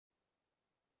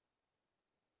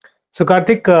So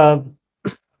Karthik,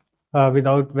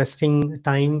 without wasting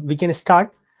time, we can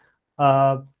start.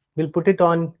 We'll put it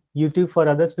on YouTube for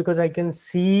others because I can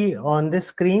see on this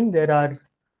screen there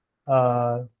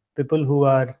are people who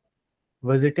are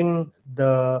visiting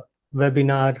the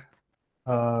webinar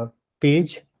uh,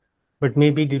 page, but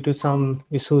maybe due to some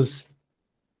issues,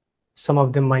 some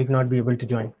of them might not be able to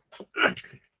join.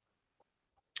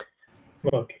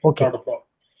 Okay, Okay. not a problem.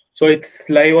 So it's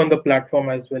live on the platform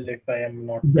as well, if I am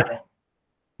not wrong.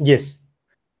 Yes.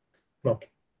 Okay.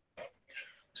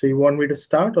 So you want me to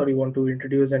start, or you want to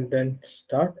introduce and then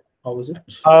start? How is it?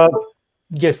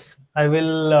 Yes, I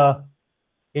will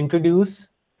introduce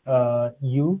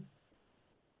you.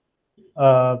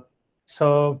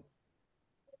 So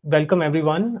welcome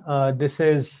everyone. This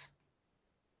is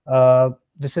the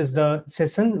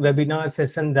webinar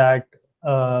session that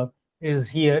is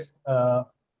here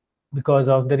because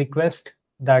of the request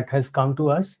that has come to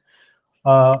us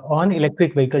on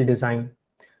electric vehicle design.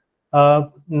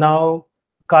 Now,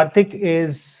 Karthik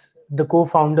is the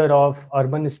co-founder of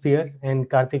Urban Sphere, and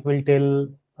Karthik will tell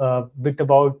a bit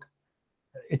about.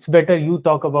 It's better you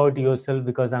talk about yourself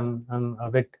because I'm a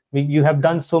bit. You have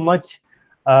done so much,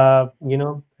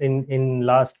 in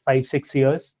last 5-6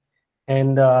 years,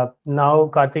 and now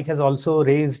Karthik has also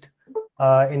raised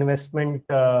investment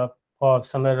for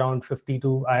somewhere around 50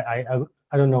 to I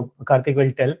don't know. Karthik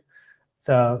will tell.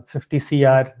 50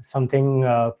 CR something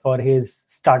for his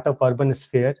startup Urban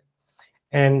Sphere,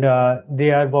 and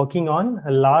they are working on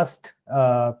a last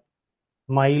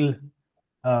mile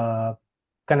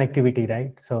connectivity,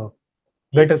 right? So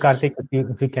better, Yes. Karthik,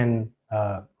 if you can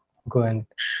go and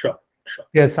Sure.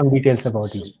 share some details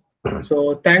about you.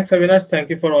 So thanks, Avinash. Thank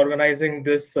you for organizing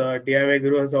this. DIY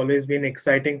Guru has always been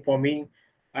exciting for me,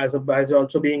 as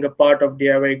also being a part of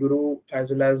DIY Guru,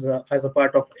 as well as a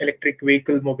part of electric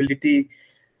vehicle mobility.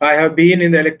 I have been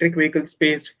in the electric vehicle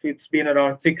space. It's been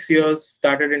around 6 years.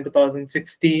 Started in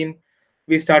 2016.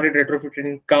 We started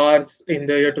retrofitting cars in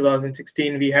the year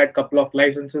 2016. We had a couple of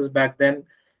licenses back then,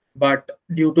 but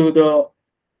due to the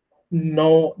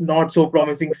not so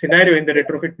promising scenario in the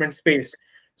retrofitment space,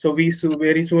 so we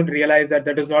very soon realized that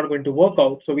that is not going to work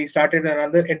out. So we started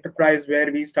another enterprise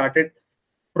where we started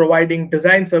providing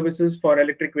design services for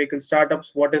electric vehicle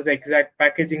startups. What is the exact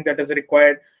packaging that is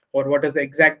required, or what is the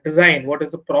exact design, what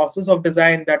is the process of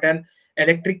design that an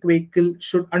electric vehicle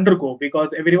should undergo,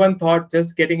 because everyone thought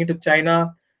just getting into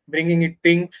China, bringing it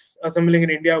things, assembling in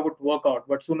India would work out.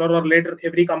 But sooner or later,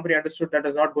 every company understood that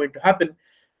is not going to happen.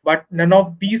 But none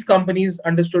of these companies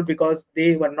understood because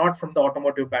they were not from the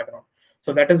automotive background.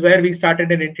 So that is where we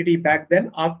started an entity back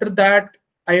then. After that,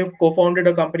 I have co-founded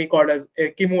a company called as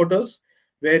Eki Motors,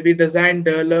 where we designed,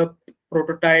 developed,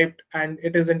 prototyped, and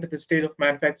it is into the stage of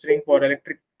manufacturing for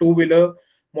electric two-wheeler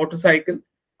motorcycle.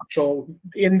 So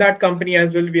in that company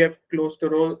as well, we have close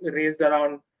to raised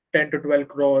around 10 to 12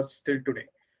 crores till today.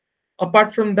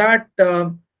 Apart from that,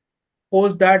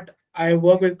 post that, I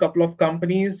work with a couple of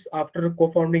companies. After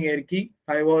co-founding Erki,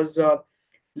 I was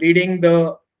leading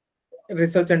the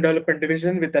research and development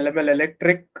division with LML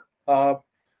Electric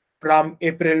from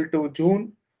April to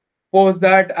June. Post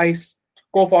that, I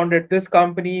co-founded this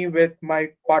company with my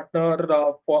partner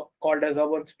called as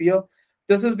Urban Sphere.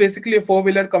 This is basically a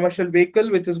four-wheeler commercial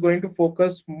vehicle which is going to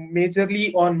focus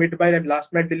majorly on mid-mile and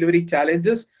last-mile delivery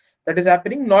challenges that is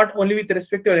happening, not only with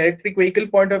respect to an electric vehicle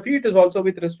point of view, it is also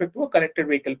with respect to a connected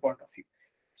vehicle point of view.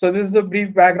 So this is a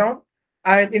brief background.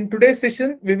 And in today's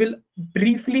session, we will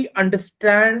briefly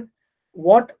understand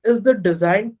what is the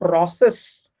design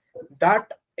process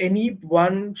that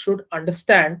anyone should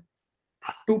understand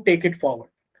to take it forward.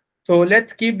 So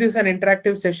let's keep this an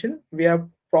interactive session. We have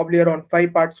probably around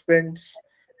 5 participants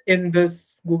in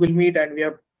this Google Meet, and we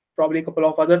have probably a couple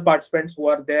of other participants who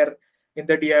are there in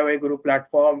the DIY Guru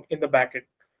platform in the backend.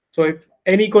 So if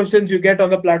any questions you get on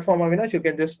the platform, Avinash, you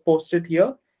can just post it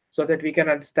here so that we can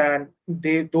understand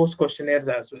those questionnaires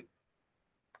as well.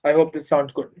 I hope this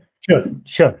sounds good.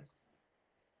 Sure.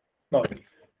 Okay.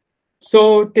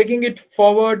 So taking it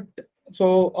forward,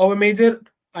 so our major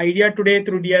idea today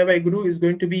through DIY Guru is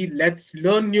going to be, let's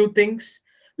learn new things,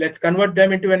 let's convert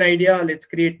them into an idea, let's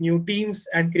create new teams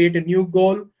and create a new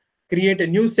goal, create a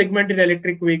new segment in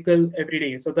electric vehicle every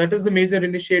day. So that is the major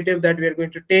initiative that we are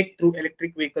going to take through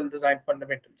electric vehicle design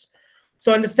fundamentals.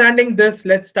 So understanding this,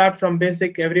 let's start from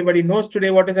basic. Everybody knows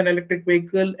today what is an electric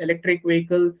vehicle. Electric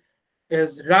vehicle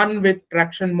is run with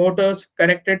traction motors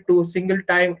connected to single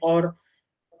time or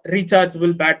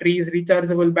rechargeable batteries.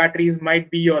 Rechargeable batteries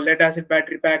might be your lead acid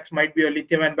battery packs, might be your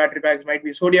lithium ion battery packs, might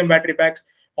be sodium battery packs,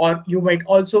 or you might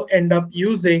also end up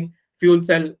using fuel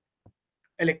cell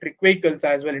electric vehicles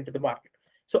as well into the market.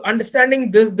 So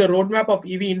understanding this, the roadmap of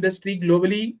EV industry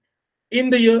globally in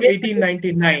the year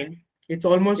 1899, it's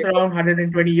almost around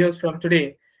 120 years from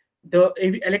today, the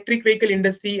electric vehicle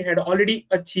industry had already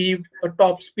achieved a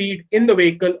top speed in the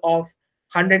vehicle of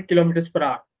 100 kilometers per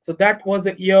hour. So that was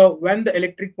the year when the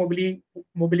electric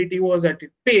mobility was at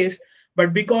its pace.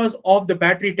 But because of the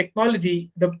battery technology,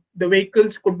 the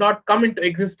vehicles could not come into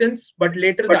existence. But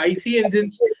later, the IC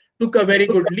engines took a very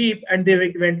good leap and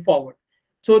they went forward.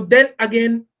 So then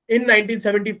again, in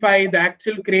 1975, the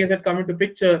actual craze had come into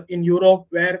picture in Europe,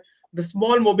 where the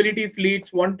small mobility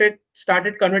fleets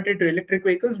started converted to electric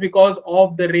vehicles because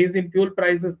of the raise in fuel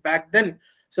prices back then.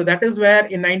 So that is where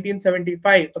in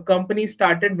 1975 a company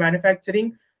started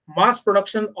manufacturing mass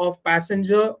production of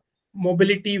passenger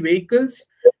mobility vehicles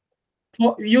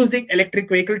for using electric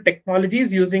vehicle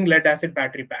technologies using lead acid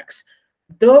battery packs.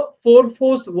 The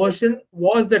 4-force version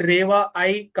was the Reva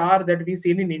I car that we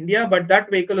seen in India, but that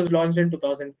vehicle was launched in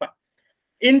 2005.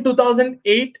 In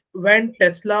 2008, when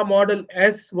Tesla Model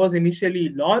S was initially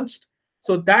launched,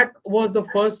 so that was the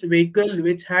first vehicle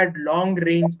which had long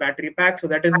range battery pack. So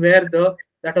that is where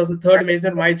that was the third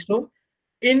major milestone.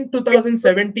 In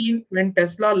 2017, when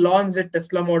Tesla launched the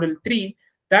Tesla Model 3,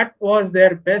 that was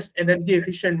their best energy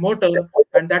efficient motor,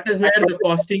 and that is where the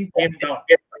costing came down.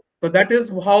 So that is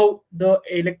how the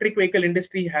electric vehicle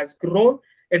industry has grown.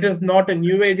 It is not a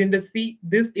new age industry.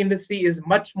 This industry is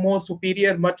much more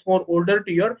superior, much more older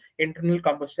to your internal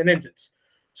combustion engines.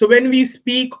 So when we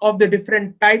speak of the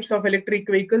different types of electric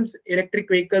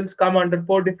vehicles come under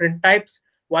 4 different types.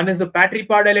 One is a battery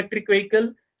powered electric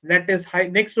vehicle.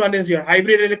 Next one is your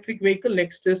hybrid electric vehicle.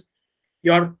 Next is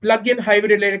your plug-in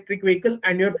hybrid electric vehicle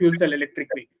and your fuel cell electric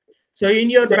vehicle. So in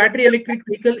your battery electric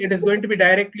vehicle, it is going to be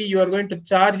directly, you are going to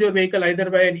charge your vehicle either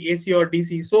by an AC or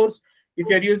DC source. If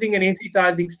you're using an AC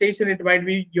charging station, it might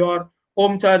be your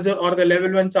home charger or the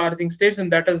level 1 charging station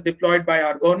that is deployed by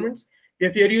our governments.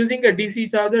 If you're using a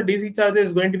DC charger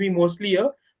is going to be mostly a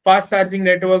fast charging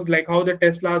networks, like how the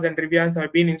Teslas and Rivians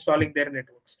have been installing their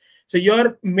networks. So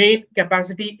your main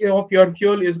capacity of your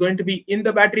fuel is going to be in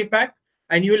the battery pack,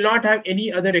 and you will not have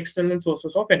any other external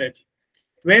sources of energy.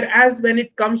 Whereas when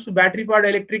it comes to battery powered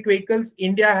electric vehicles,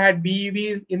 India had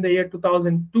BEVs in the year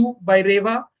 2002 by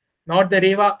Reva, not the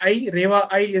Reva I. Reva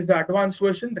I is the advanced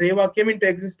version. Reva came into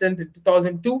existence in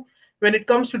 2002. When it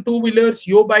comes to two-wheelers,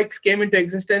 Yo bikes came into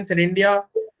existence in India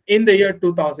in the year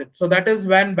 2000. So that is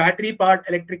when battery powered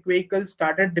electric vehicles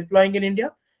started deploying in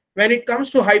India. When it comes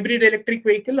to hybrid electric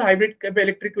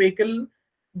vehicle,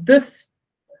 this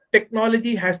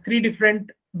technology has 3 different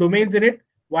domains in it.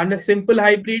 One is simple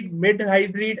hybrid, mid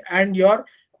hybrid, and your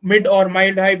mid or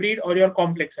mild hybrid or your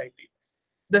complex hybrid.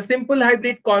 The simple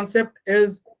hybrid concept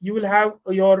is you will have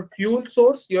your fuel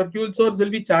source. Your fuel source will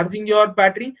be charging your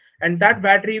battery, and that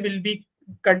battery will be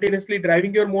continuously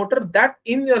driving your motor. That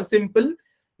in your simple,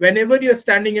 whenever you're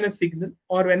standing in a signal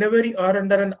or whenever you are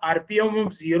under an RPM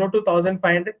of 0 to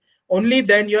 1500, only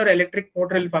then your electric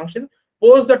motor will function.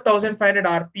 Post the 1500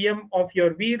 RPM of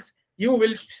your wheels, you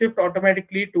will shift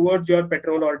automatically towards your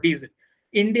petrol or diesel.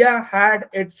 India had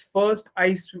its first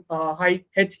high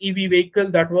HEV vehicle,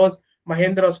 that was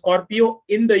Mahindra Scorpio,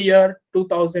 in the year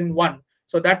 2001.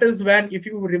 So that is when, if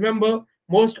you remember,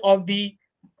 most of the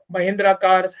Mahindra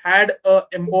cars had a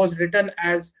embossed written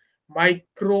as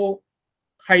micro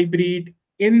hybrid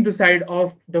in the side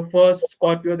of the first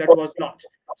Scorpio that was launched.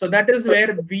 So that is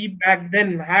where we back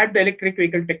then had the electric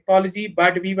vehicle technology,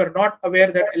 but we were not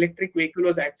aware that electric vehicle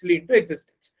was actually into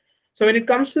existence. So when it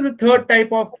comes to the third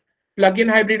type of plug-in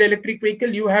hybrid electric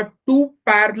vehicle, you have 2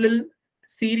 parallel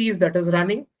series that is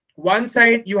running. One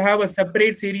side you have a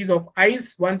separate series of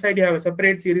ICE, one side you have a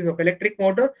separate series of electric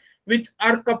motor, which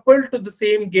are coupled to the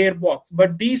same gearbox,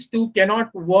 but these 2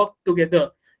 cannot work together.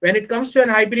 When it comes to an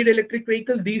hybrid electric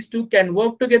vehicle, these 2 can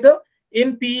work together.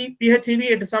 In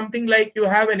PHEV, it is something like you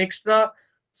have an extra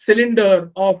cylinder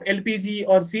of LPG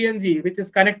or CNG which is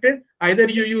connected. Either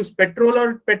you use petrol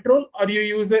or you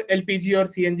use a LPG or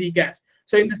CNG gas.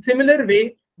 So in the similar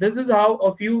way, this is how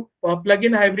a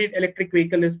plug-in hybrid electric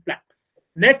vehicle is planned.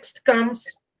 Next comes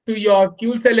to your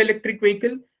fuel cell electric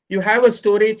vehicle. You have a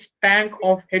storage tank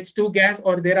of H2 gas,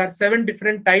 or there are 7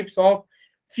 different types of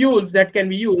fuels that can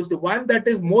be used. One that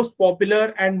is most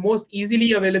popular and most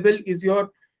easily available is your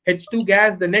H2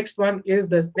 gas. The next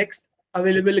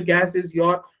available gas is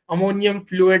your ammonium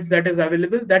fluids that is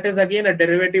available. That is again a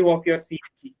derivative of your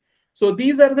CNG. So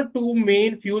these are the 2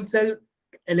 main fuel cell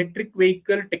electric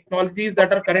vehicle technologies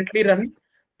that are currently running.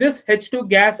 This H2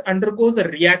 gas undergoes a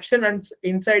reaction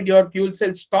inside your fuel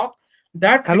cell stock.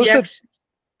 That Hello, reaction, sir.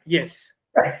 yes.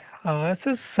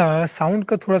 Sir sound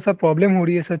का थोड़ा सा problem हो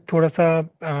रही है sir, थोड़ा सा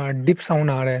dip sound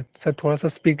आ रहा है सर, थोड़ा सा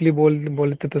स्पीकली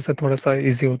बोलते तो सर थोड़ा सा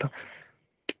इजी होता।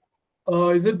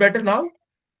 Is it better now?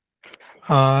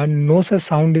 No sir,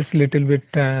 sound is little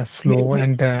bit slow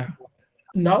and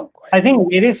Now? I think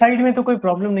मेरे साइड में तो कोई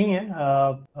प्रॉब्लम नहीं है.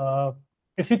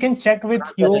 If you can check with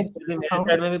हाँ सर, योर एक्चुअली मेरे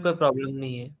साइड में भी कोई प्रॉब्लम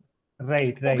नहीं है।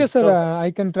 Right okay right sir,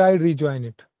 I can try rejoin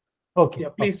it. Okay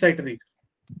Yeah, please try to read.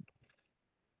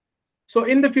 So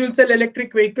in the fuel cell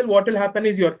electric vehicle, what will happen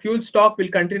is your fuel stock will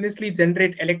continuously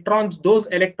generate electrons. Those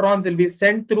electrons will be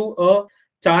sent through a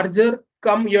charger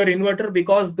come your inverter,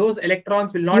 because those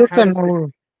electrons will not Yes have sir, a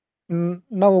specific.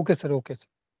 now okay sir, okay sir.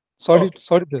 Sorry,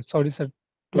 Okay. sorry sir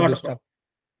to Not a disturb. problem.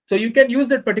 So you can use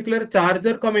that particular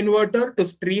charger come inverter to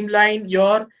streamline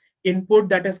your input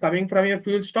that is coming from your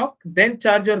fuel stock, then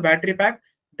charge your battery pack.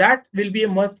 That will be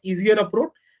a much easier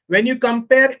approach. When you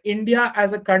compare India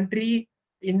as a country,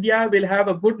 India will have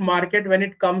a good market when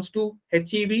it comes to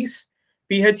HEVs,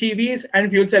 PHEVs, and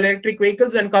fuel cell electric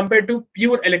vehicles when compared to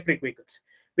pure electric vehicles,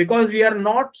 because we are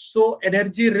not so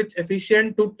energy rich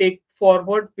efficient to take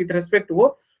forward with respect to a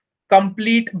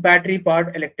complete battery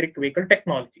powered electric vehicle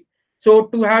technology. So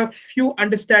to have few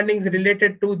understandings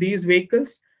related to these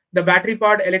vehicles, the battery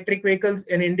powered electric vehicles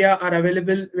in India are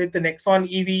available with the Nexon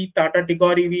EV, Tata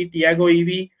Tigor EV, Tiago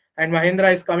EV, and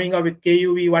Mahindra is coming up with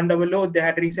KUV 100. They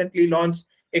had recently launched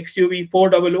XUV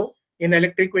 400 in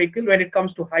electric vehicle. When it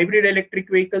comes to hybrid electric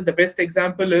vehicle, the best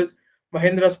example is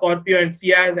Mahindra Scorpio and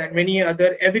Ciaz and many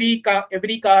other. Every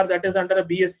car that is under a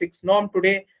BS6 norm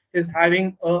today is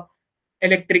having a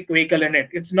electric vehicle in it.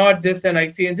 It's not just an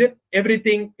IC engine.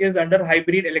 Everything is under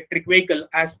hybrid electric vehicle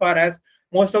as far as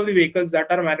most of the vehicles that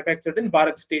are manufactured in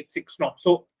Bharat State 6 norm.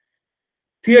 So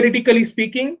theoretically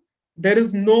speaking, there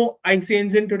is no IC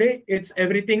engine today. It's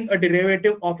everything a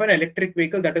derivative of an electric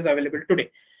vehicle that is available today.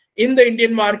 In the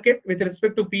Indian market, with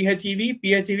respect to PHEV,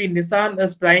 Nissan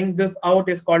is trying this out,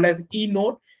 is called as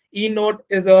E-Note. E-Note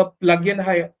is a plug-in,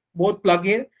 both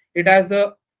plug-in. It has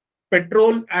the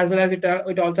petrol as well as it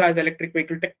also has electric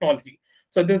vehicle technology.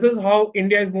 So this is how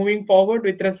India is moving forward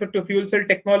with respect to fuel cell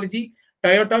technology.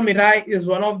 Toyota Mirai is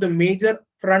one of the major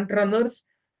front runners,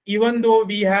 even though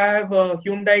we have um,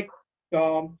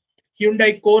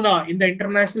 Hyundai Kona in the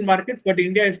international markets, but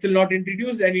India is still not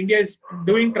introduced, and India is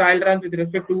doing trial runs with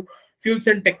respect to fuel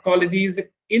cell technologies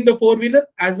in the four-wheeler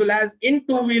as well as in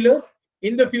two-wheelers.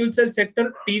 In the fuel cell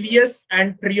sector, TVS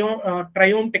and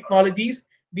Triumph Technologies,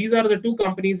 these are the two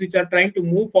companies which are trying to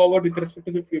move forward with respect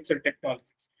to the fuel cell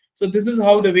technologies. So this is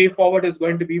how the way forward is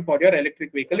going to be for your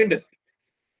electric vehicle industry.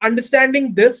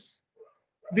 Understanding this,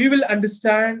 we will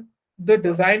understand the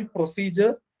design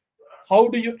procedure. How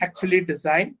do you actually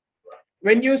design?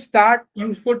 When you start,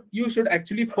 you should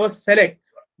actually first select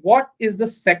what is the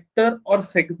sector or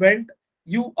segment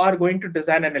you are going to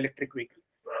design an electric vehicle.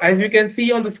 As you can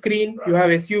see on the screen, you have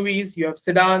SUVs, you have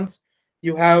sedans,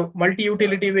 you have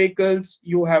multi-utility vehicles,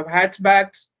 you have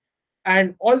hatchbacks,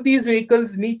 and all these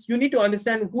vehicles you need to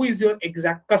understand who is your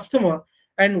exact customer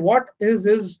and what is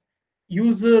his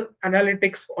user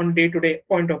analytics on day-to-day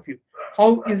point of view.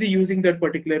 How is he using that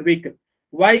particular vehicle?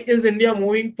 Why is India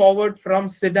moving forward from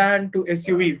sedan to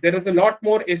SUVs? There is a lot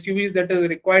more SUVs that is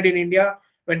required in India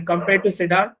when compared to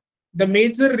sedan. The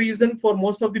major reason for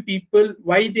most of the people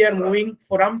why they are moving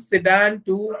from sedan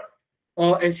to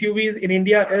SUVs in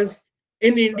India is,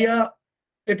 in India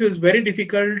it is very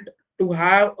difficult to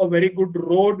have a very good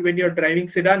road when you're driving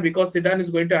sedan, because sedan is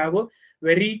going to have a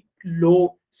very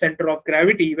low center of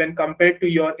gravity when compared to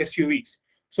your SUVs.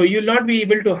 So you'll not be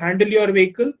able to handle your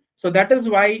vehicle. So that is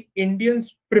why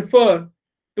Indians prefer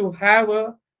to have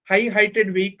a high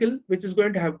heighted vehicle which is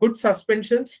going to have good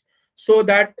suspensions, so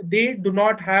that they do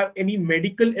not have any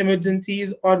medical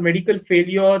emergencies or medical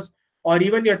failures or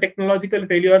even your technological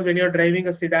failures when you're driving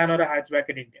a sedan or a hatchback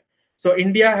in India. So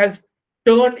India has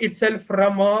turned itself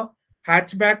from a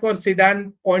hatchback or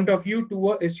sedan point of view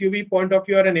to a SUV point of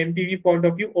view or an MPV point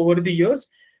of view over the years.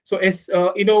 So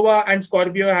Innova and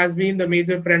Scorpio has been the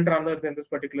major front runners in this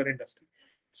particular industry.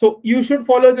 So you should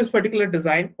follow this particular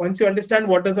design. Once you understand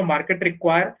what does the market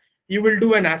require, you will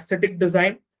do an aesthetic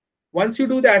design. Once you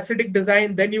do the aesthetic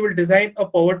design, then you will design a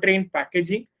powertrain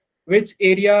packaging. Which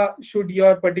area should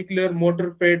your particular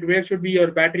motor fit? Where should be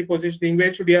your battery positioning?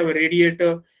 Where should you have a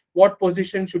radiator? What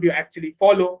position should you actually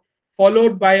follow?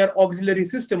 Followed by your auxiliary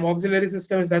system. Auxiliary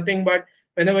system is nothing but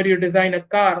whenever you design a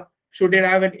car, should it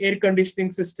have an air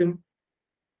conditioning system?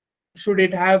 Should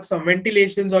it have some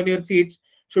ventilations on your seats?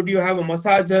 Should you have a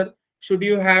massager? Should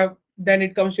you have, then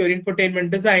it comes to your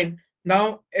infotainment design.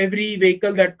 Now every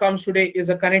vehicle that comes today is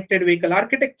a connected vehicle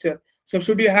architecture. So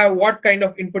should you have what kind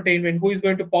of infotainment? Who is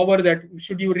going to power that?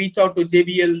 Should you reach out to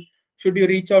JBL? Should you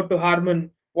reach out to Harman?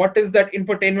 What is that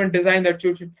infotainment design that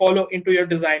you should follow into your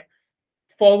design?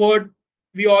 Forward,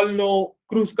 we all know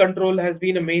cruise control has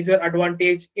been a major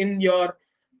advantage in your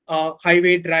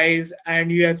highway drives,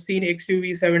 and you have seen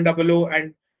XUV 700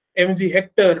 and MG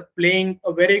Hector playing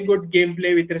a very good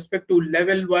gameplay with respect to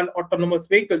level 1 autonomous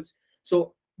vehicles.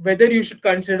 So whether you should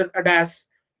consider ADAS,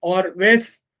 or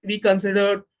if we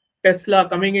consider Tesla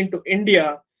coming into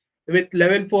India with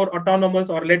level 4 autonomous,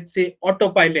 or let's say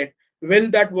autopilot,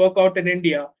 will that work out in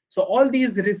India? So all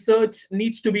these research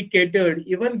needs to be catered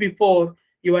even before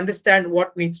you understand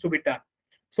what needs to be done.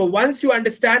 So once you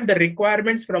understand the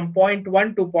requirements from point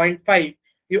 1 to point 5,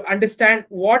 you understand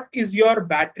what is your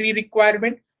battery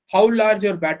requirement, how large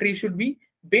your battery should be.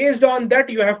 Based on that,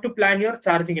 you have to plan your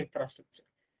charging infrastructure.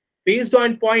 Based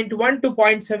on point 1 to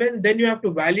point 7, then you have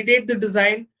to validate the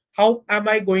design. How am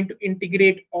I going to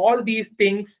integrate all these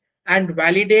things and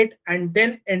validate, and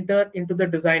then enter into the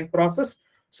design process?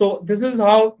 So this is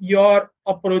how your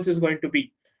approach is going to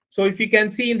be. So if you can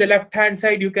see in the left hand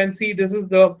side, you can see this is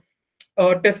the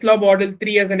Tesla Model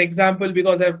 3 as an example,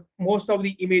 because I have most of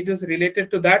the images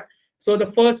related to that. So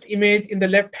the first image in the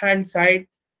left hand side,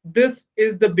 this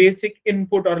is the basic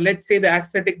input, or let's say the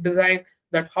aesthetic design,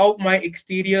 that how my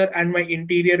exterior and my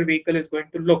interior vehicle is going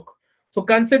to look. So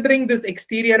considering this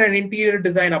exterior and interior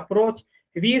design approach,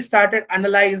 we started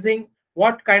analyzing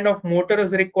what kind of motor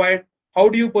is required, how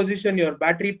do you position your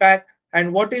battery pack,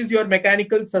 and what is your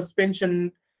mechanical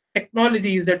suspension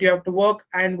technologies that you have to work,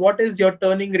 and what is your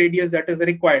turning radius that is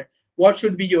required, what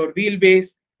should be your wheelbase,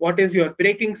 what is your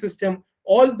braking system.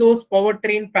 All those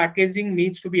powertrain packaging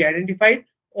needs to be identified.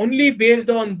 Only based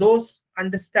on those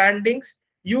understandings,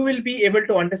 you will be able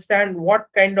to understand what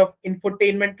kind of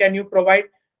infotainment can you provide.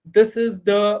 This is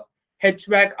the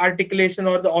HVAC articulation,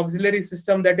 or the auxiliary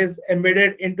system that is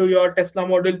embedded into your Tesla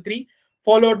Model 3,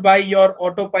 followed by your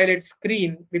autopilot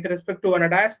screen with respect to an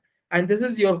ADAS. And this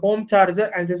is your home charger,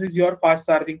 and this is your fast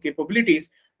charging capabilities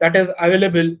that is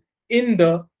available in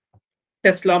the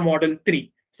Tesla Model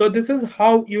 3. So this is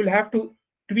how you'll have to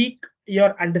tweak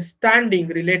your understanding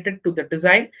related to the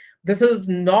design. This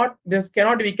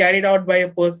cannot be carried out by a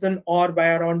person or by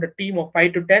around a team of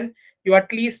 5 to 10. You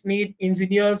at least need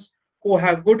engineers who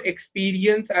have good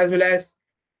experience, as well as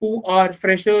who are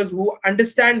freshers, who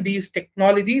understand these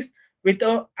technologies, with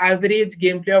an average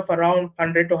gameplay of around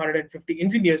 100 to 150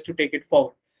 engineers to take it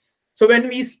forward. So when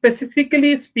we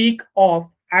specifically speak of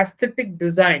aesthetic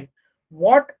design,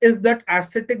 what is that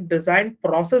aesthetic design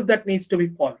process that needs to be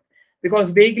followed? Because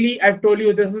vaguely I've told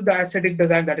you this is the aesthetic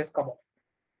design that has come up.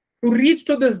 To reach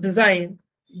to this design,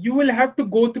 you will have to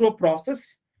go through a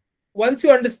process. Once you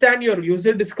understand your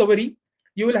user discovery,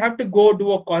 you will have to go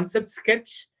do a concept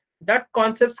sketch. That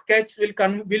concept sketch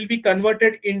will be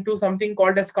converted into something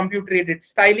called as computer-aided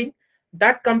styling.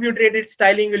 That computer-aided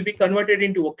styling will be converted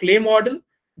into a clay model.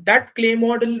 That clay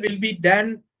model will be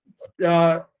then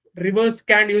reverse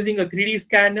scanned using a 3D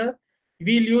scanner.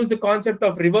 We'll use the concept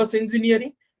of reverse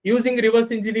engineering. Using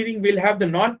reverse engineering, we'll have the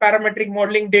non-parametric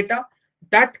modeling data.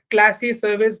 That Class A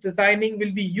service designing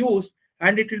will be used,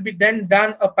 and it will be then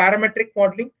done a parametric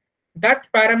modeling. That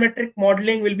parametric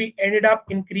modeling will be ended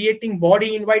up in creating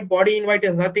body in white. Body in white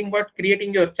is nothing but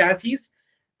creating your chassis.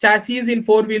 Chassis in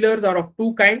four-wheelers are of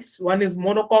two kinds. One is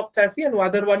monocoque chassis, and the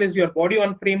other one is your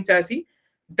body-on-frame chassis.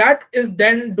 That is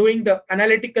then doing the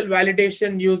analytical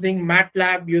validation using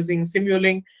MATLAB, using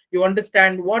Simulink. You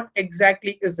understand what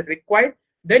exactly is required.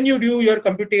 Then you do your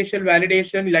computational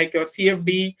validation, like your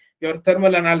CFD, your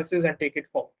thermal analysis, and take it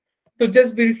forward. To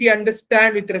just briefly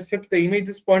understand with respect to the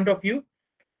images point of view,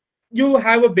 you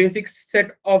have a basic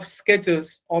set of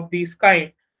sketches of these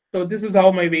kind. So this is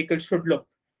how my vehicle should look.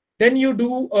 Then you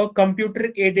do a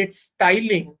computer-aided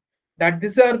styling, that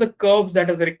these are the curves that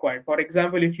is required. For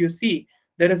example, if you see,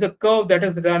 there is a curve that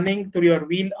is running through your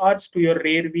wheel arch to your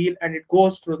rear wheel, and it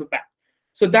goes through the back.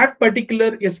 So that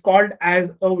particular is called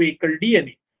as a vehicle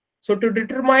DNA. So to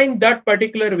determine that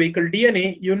particular vehicle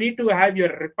DNA, you need to have your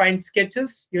refined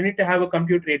sketches. You need to have a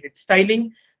computer-aided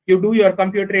styling. You do your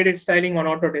computer-aided styling on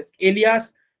Autodesk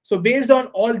Alias. So based on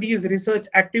all these research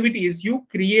activities, you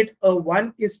create a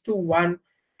 1:1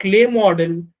 clay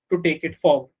model to take it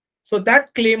forward. So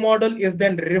that clay model is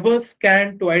then reverse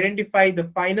scanned to identify the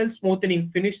final smoothing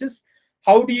finishes.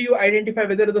 How do you identify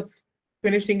whether the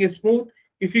finishing is smooth?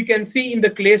 If you can see in the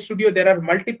Clay Studio, there are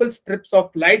multiple strips of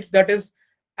lights that is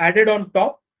added on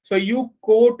top. So you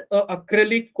coat an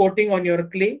acrylic coating on your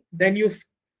clay, then you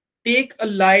take a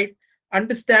light,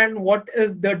 understand what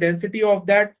is the density of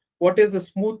that, what is the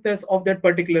smoothness of that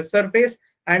particular surface,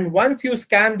 and once you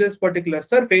scan this particular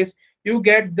surface, you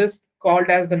get this called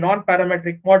as the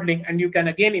non-parametric modeling, and you can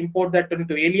again import that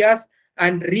into Alias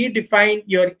and redefine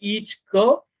your each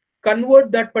curve,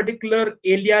 convert that particular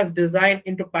Alias design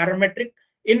into parametric.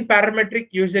 In parametric,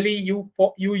 usually you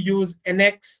use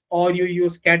NX or you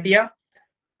use CATIA.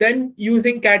 Then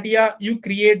using CATIA, you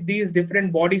create these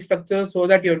different body structures so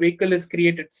that your vehicle is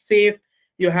created safe.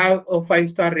 You have a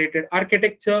 5-star rated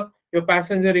architecture. Your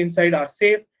passenger inside are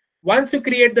safe. Once you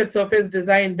create that surface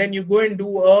design, then you go and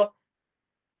do a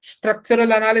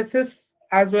structural analysis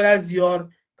as well as your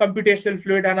computational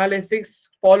fluid analysis,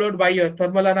 followed by your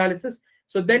thermal analysis.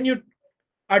 So then you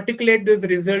articulate these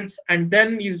results, and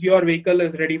then your vehicle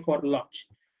is ready for launch.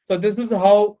 So this is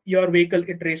how your vehicle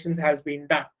iterations has been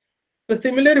done. The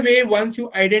similar way, once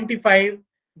you identify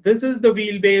this is the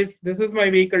wheelbase, this is my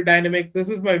vehicle dynamics, this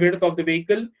is my width of the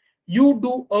vehicle, you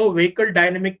do a vehicle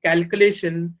dynamic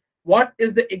calculation. What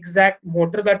is the exact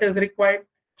motor that is required?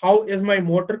 How is my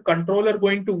motor controller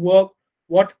going to work?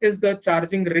 What is the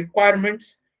charging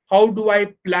requirements? How do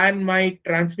I plan my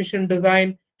transmission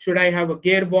design? Should I have a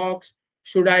gearbox?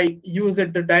 Should I use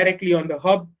it directly on the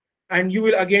hub? And you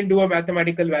will again do a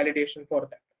mathematical validation for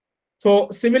that. So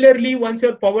similarly, once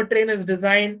your powertrain is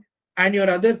designed and your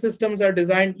other systems are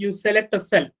designed, you select a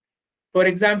cell. For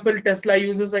example, Tesla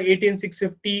uses a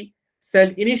 18650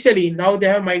 cell initially. Now they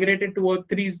have migrated to a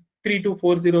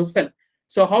 3240 cell.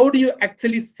 So how do you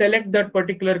actually select that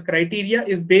particular criteria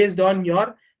is based on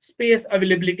your space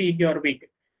availability in your vehicle.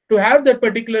 To have that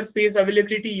particular space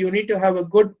availability, you need to have a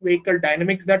good vehicle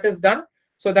dynamics that is done.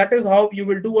 So that is how you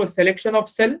will do a selection of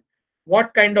cell,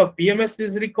 what kind of BMS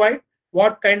is required,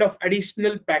 what kind of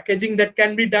additional packaging that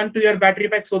can be done to your battery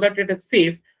pack so that it is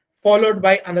safe, followed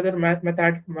by another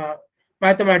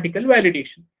mathematical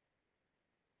validation.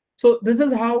 So this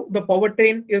is how the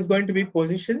powertrain is going to be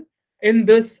positioned. In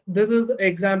this is an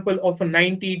example of a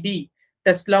 90D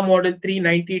Tesla Model 3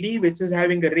 90D, which is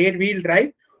having a rear wheel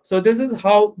drive. So this is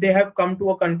how they have come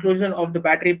to a conclusion of the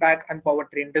battery pack and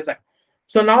powertrain design.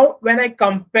 So now when I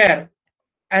compare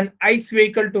an ICE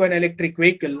vehicle to an electric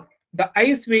vehicle, the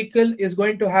ICE vehicle is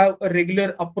going to have a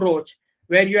regular approach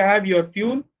where you have your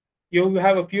fuel, you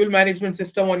have a fuel management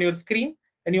system on your screen,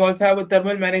 and you also have a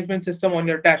thermal management system on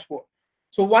your dashboard.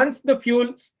 So once the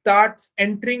fuel starts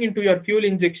entering into your fuel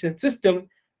injection system,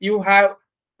 you have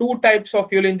two types of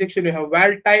fuel injection. You have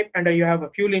valve type and you have a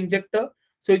fuel injector.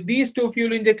 So these two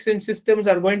fuel injection systems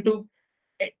are going to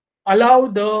allow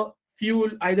the fuel,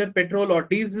 either petrol or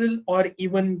diesel or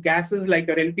even gases like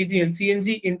your LPG and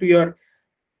CNG, into your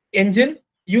engine.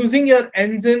 Using your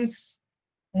engine's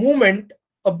movement,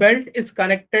 a belt is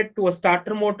connected to a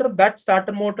starter motor. That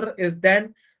starter motor is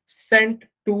then sent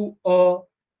to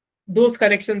those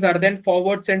connections are then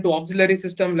forward sent to auxiliary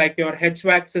system like your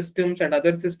HVAC systems and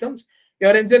other systems.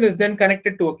 Your engine is then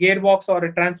connected to a gearbox or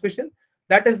a transmission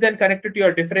that is then connected to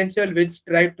your differential, which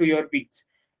drive to your wheels.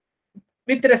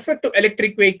 With respect to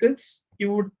electric vehicles,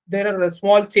 there are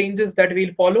small changes that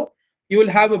will follow. You will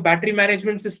have a battery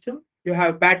management system. You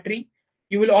have battery.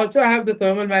 You will also have the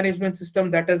thermal management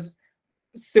system that is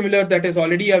similar, that is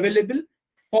already available,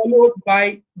 followed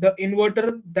by the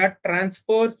inverter that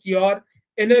transfers your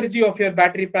energy of your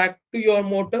battery pack to your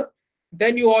motor.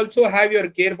 Then you also have your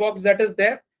gearbox that is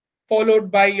there,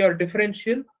 followed by your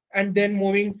differential, and then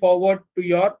moving forward to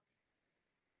your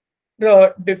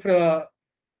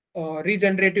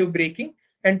regenerative braking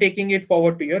and taking it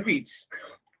forward to your wheels.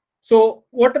 So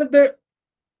what are the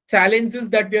challenges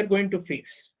that we are going to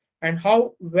face, and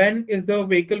when is the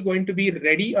vehicle going to be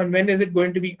ready, and when is it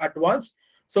going to be advanced?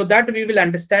 So that we will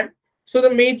understand. So the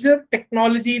major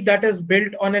technology that is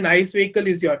built on an ICE vehicle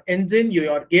is your engine,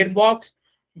 your gearbox,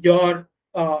 your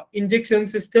injection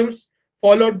systems,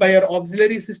 followed by your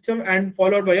auxiliary system, and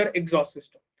followed by your exhaust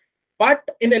system. But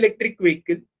in electric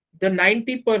vehicle, the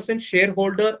 90%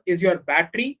 shareholder is your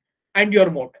battery and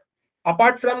your motor.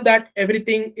 Apart from that,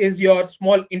 everything is your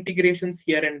small integrations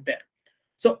here and there.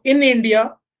 So in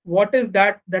India, what is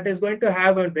that is going to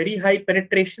have a very high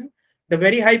penetration? The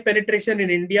very high penetration in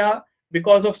India,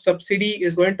 because of subsidy,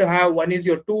 is going to have, one is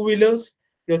your two-wheelers,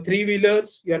 your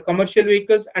three-wheelers, your commercial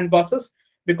vehicles, and buses.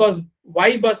 Because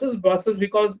why buses? Buses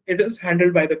because it is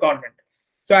handled by the government.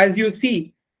 So as you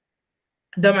see,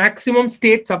 the maximum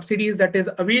state subsidies that is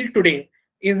availed today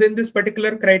is in this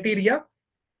particular criteria,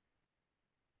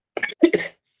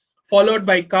 followed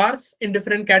by cars in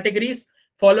different categories,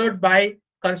 followed by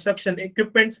construction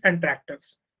equipments and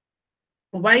tractors.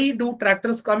 Why do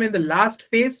tractors come in the last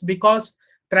phase? Because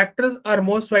tractors are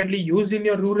most widely used in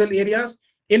your rural areas.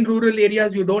 In rural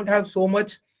areas, you don't have so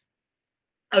much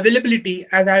availability,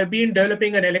 as I've been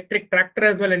developing an electric tractor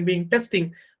as well and being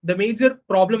testing, the major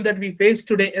problem that we face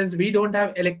today is we don't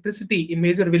have electricity in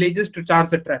major villages to charge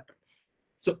the tractor.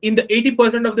 So in the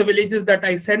 80% of the villages that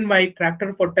I send my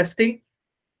tractor for testing,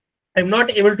 I'm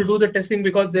not able to do the testing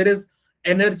because there is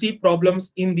energy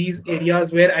problems in these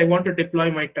areas where I want to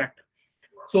deploy my tractor.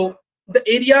 So the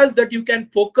areas that you can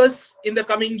focus in the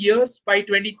coming years by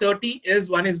 2030 is,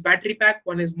 one is battery pack,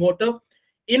 one is motor.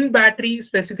 In battery,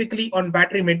 specifically on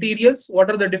battery materials, what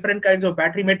are the different kinds of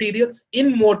battery materials?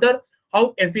 In motor,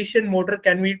 how efficient motor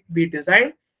can we be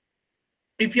designed?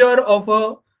 If you're of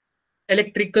a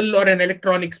electrical or an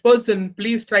electronics person,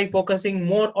 please try focusing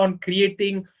more on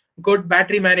creating good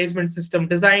battery management system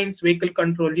designs, vehicle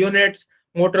control units,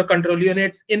 motor control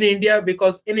units in India,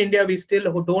 because in India we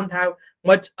still don't have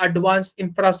much advanced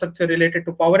infrastructure related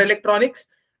to power electronics.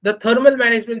 The thermal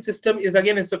management system is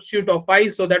again a substitute of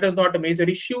ICE, so that is not a major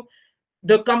issue.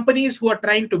 The companies who are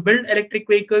trying to build electric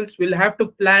vehicles will have to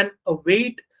plan a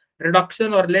weight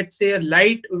reduction, or let's say a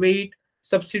lightweight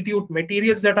substitute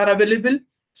materials that are available.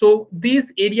 So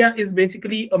this area is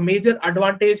basically a major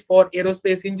advantage for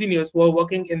aerospace engineers who are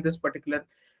working in this particular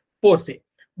force.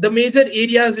 The major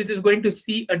areas which is going to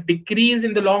see a decrease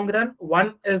in the long run,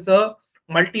 one is a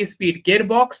multi-speed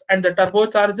gearbox and the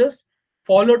turbochargers,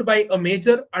 followed by a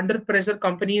major under pressure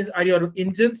companies are your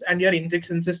engines and your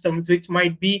injection systems, which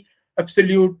might be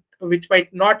absolute, which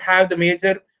might not have the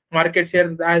major market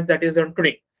share as that is on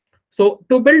today. So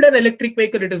to build an electric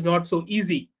vehicle, it is not so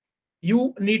easy.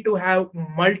 You need to have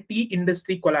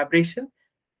multi-industry collaboration.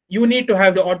 You need to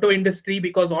have the auto industry,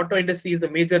 because auto industry is a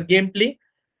major gameplay,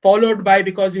 followed by,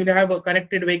 because you have a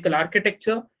connected vehicle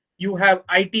architecture, you have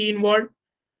IT involved.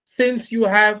 Since you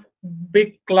have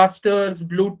big clusters,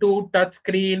 Bluetooth,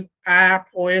 touchscreen, app,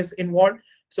 OS involved,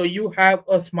 so you have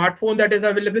a smartphone that is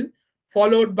available,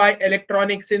 followed by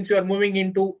electronics, since you are moving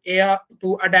into AR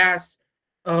to ADAS,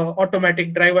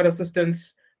 automatic driver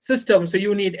assistance system. So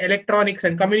you need electronics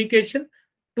and communication.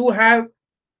 To have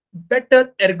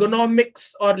better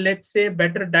ergonomics, or let's say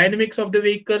better dynamics of the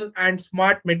vehicle, and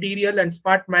smart material and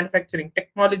smart manufacturing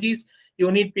technologies,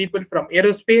 you need people from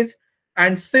aerospace.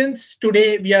 And since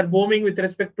today we are booming with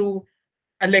respect to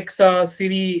Alexa,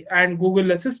 Siri, and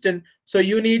Google Assistant, so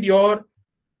you need your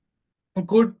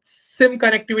good SIM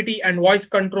connectivity and voice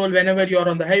control whenever you're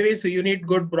on the highway. So you need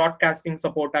good broadcasting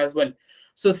support as well.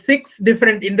 So 6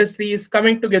 different industries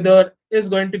coming together is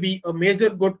going to be a major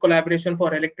good collaboration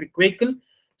for electric vehicle.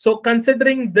 So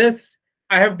considering this,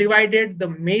 I have divided the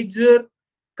major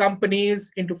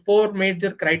companies into 4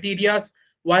 major criteria.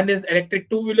 One is electric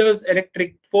two-wheelers,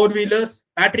 electric four-wheelers,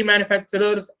 battery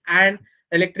manufacturers, and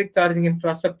electric charging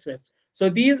infrastructures. So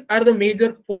these are the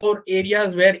major 4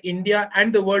 areas where India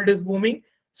and the world is booming.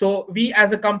 So we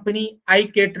as a company, I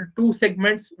cater 2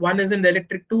 segments. One is in the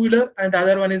electric two-wheeler and the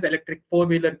other one is electric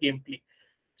four-wheeler gameplay.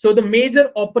 So the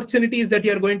major opportunities that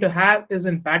you're going to have is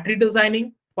in battery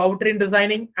designing, powertrain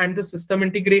designing, and the system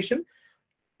integration.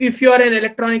 If you are an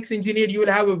electronics engineer, you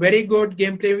will have a very good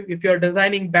gameplay if you're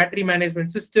designing battery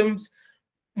management systems,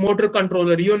 motor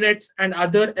controller units, and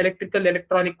other electrical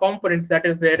electronic components that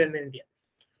is there in India.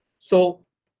 So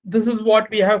this is what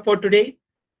we have for today.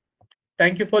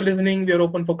 Thank you for listening. We are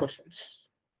open for questions.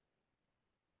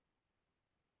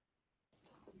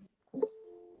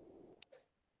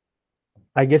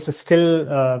 I guess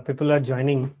still people are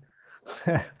joining.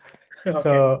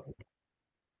 So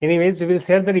anyways, we will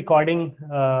share the recording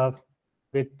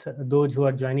with those who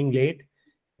are joining late.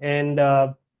 And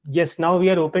yes, now we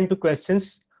are open to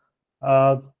questions.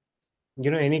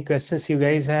 Any questions you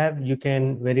guys have, you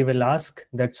can very well ask.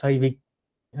 That's why we,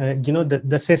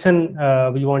 the session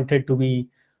we wanted to be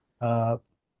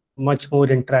much more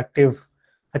interactive.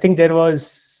 I think there was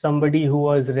somebody who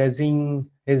was raising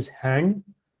his hand.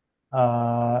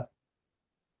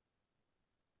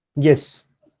 Yes.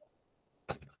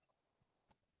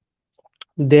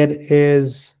 There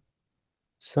is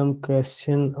some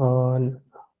question on.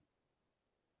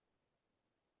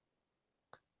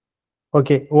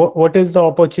 Okay, what is the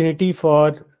opportunity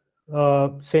for,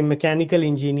 say, mechanical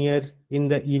engineer in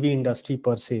the EV industry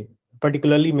per se,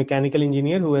 particularly mechanical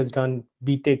engineer who has done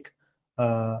BTech,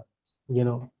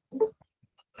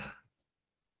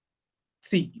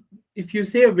 See, if you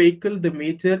say a vehicle, the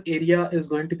major area is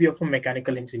going to be of a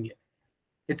mechanical engineer.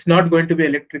 It's not going to be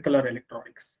electrical or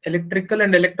electronics. Electrical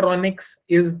and electronics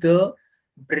is the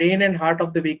brain and heart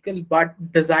of the vehicle, but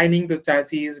designing the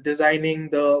chassis, designing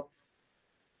the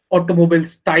automobile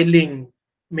styling,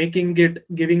 making it,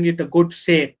 giving it a good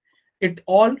shape, it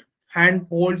all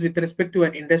handholds with respect to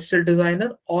an industrial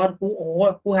designer or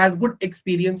who has good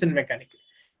experience in mechanical.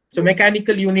 So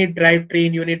mechanical, you need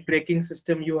drivetrain, you need braking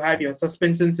system, you have your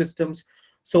suspension systems.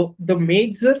 So the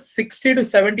major 60 to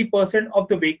 70% of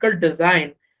the vehicle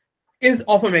design is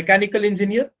of a mechanical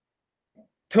engineer.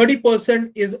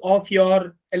 30% is of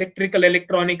your electrical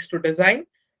electronics to design.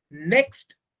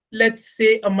 Next, let's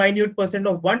say a minute percent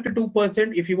of 1 to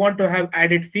 2% if you want to have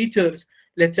added features,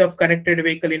 let's say of connected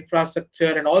vehicle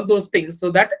infrastructure and all those things.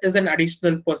 So that is an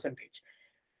additional percentage.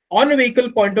 On a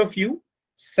vehicle point of view,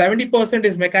 70%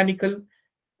 is mechanical,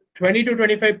 20 to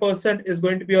 25% is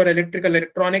going to be your electrical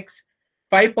electronics,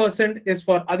 5% is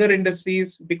for other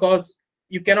industries, because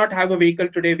you cannot have a vehicle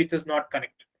today which is not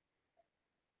connected.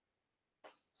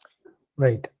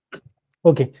 Right.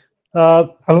 Okay.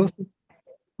 Hello.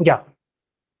 Yeah.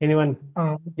 Anyone?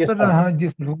 Yes, Sir, Parth.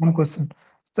 just one question.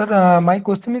 Sir, my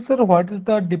question is, sir, what is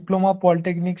the diploma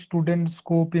polytechnic student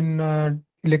scope in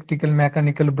electrical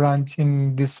mechanical branch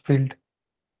in this field?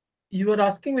 You are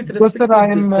asking with Because, respect sir, I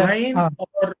to am design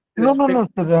or no,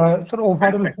 respect sir. Sir, overall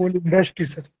manufacturing? whole industry,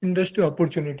 sir, industry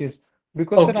opportunities.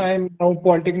 Because, sir, Okay. I am now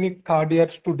polytechnic third year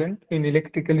student in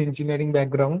electrical engineering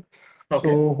background. Okay.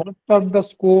 So, what are the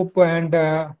scope and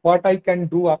what I can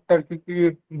do after?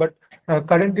 But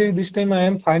currently, this time I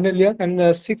am final year and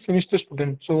 6th semester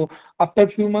student. So, after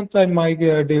few months, my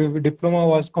diploma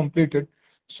was completed.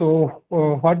 So,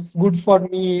 what's good for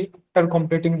me after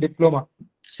completing diploma?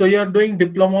 So you're doing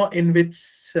diploma in which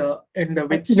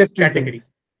Electrical. category?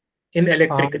 In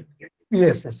electrical.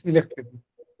 Yes, electrical.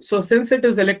 So since it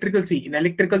is electrical, see, in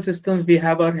electrical systems, we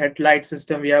have our headlight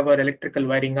system, we have our electrical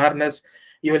wiring harness.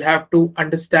 You will have to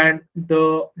understand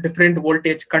the different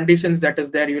voltage conditions that is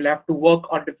there. You'll have to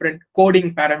work on different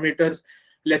coding parameters.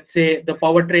 Let's say the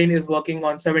powertrain is working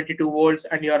on 72 volts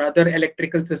and your other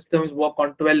electrical systems work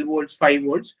on 12 volts, 5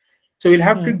 volts. So you'll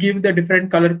have to give the different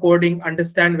color coding,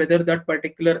 understand whether that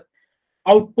particular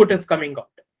output is coming out.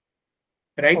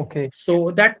 Right? Okay. So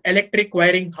that electric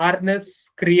wiring harness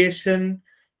creation,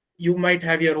 you might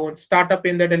have your own startup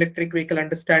in that electric vehicle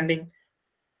understanding.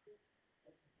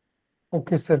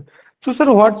 Okay, sir. So,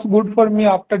 sir, what's good for me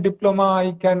after diploma?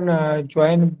 I can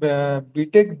join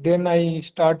BTech, then I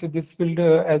start this field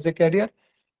as a career.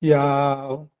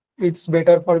 Yeah, it's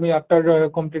better for me after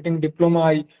completing diploma.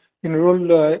 I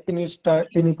enroll any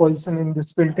position in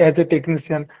this field as a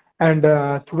technician, and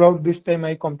throughout this time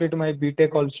I complete my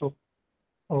BTech also.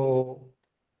 So,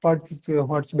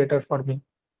 what's better for me?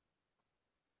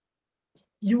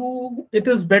 It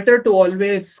is better to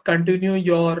always continue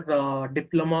your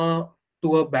diploma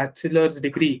to a bachelor's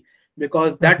degree,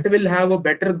 because that will have a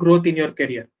better growth in your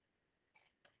career.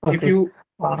 Okay. If you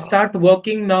start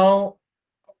working now,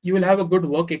 you will have a good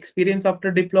work experience after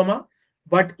diploma,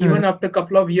 but even after a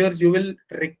couple of years, you will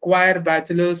require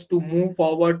bachelors to move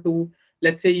forward to,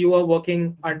 let's say you are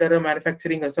working under a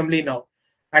manufacturing assembly now,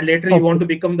 and later you want to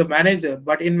become the manager,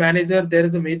 but in manager, there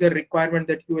is a major requirement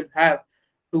that you will have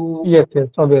to Yes,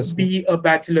 obviously. be a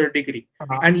bachelor degree.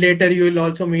 And later you will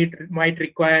also might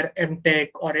require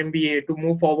MTech or MBA to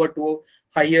move forward to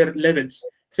higher levels.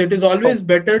 So it is always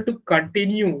better to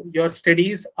continue your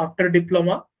studies after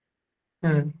diploma.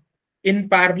 In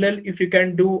parallel, if you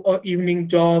can do a evening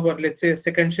job or let's say a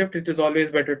second shift, it is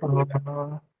always better to do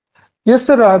that. Yes,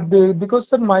 sir. Because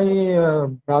sir, my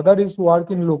brother is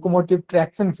working locomotive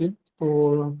traction field.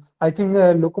 So I think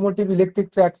locomotive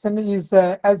electric traction is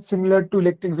as similar to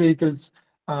electric vehicles.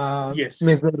 Yes.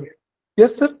 Measure.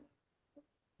 Yes, sir.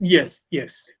 Yes.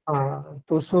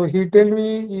 So he tell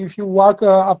me if you work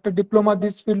after diploma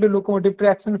this field, locomotive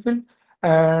traction field,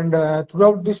 and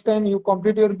throughout this time you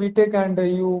complete your BTech and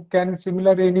you can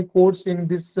similar any course in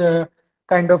this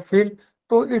kind of field.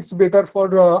 So it's better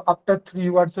for after 3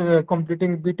 years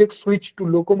completing BTech switch to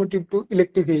locomotive to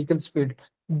electric vehicles field.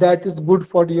 That is good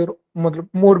for your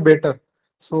more better.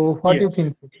 So what do you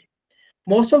think?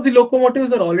 Most of the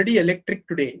locomotives are already electric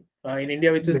today in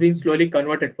India, which is being slowly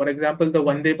converted. For example, the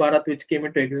Vande Bharat, which came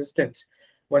into existence.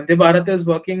 Vande Bharat is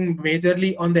working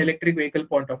majorly on the electric vehicle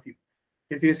point of view.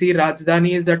 If you see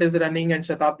Rajdhanis that is running and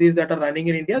Shatabdis that are running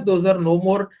in India, those are no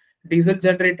more diesel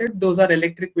generated, those are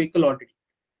electric vehicle already.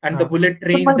 And the bullet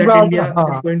trains that India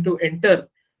is going to enter,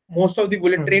 most of the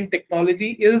bullet train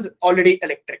technology is already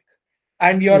electric.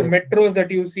 And your metros that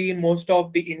you see in most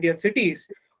of the Indian cities,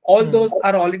 all those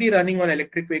are already running on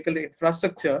electric vehicle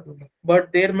infrastructure,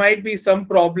 but there might be some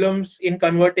problems in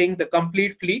converting the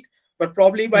complete fleet. But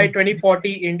probably by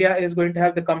 2040, India is going to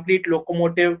have the complete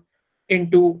locomotive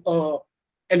into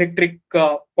electric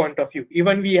point of view.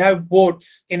 Even we have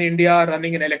boats in India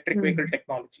running in electric vehicle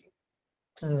technology.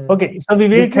 Okay, so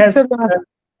Vivek has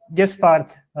just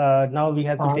Parth. Now we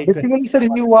have to take. Basically, sir,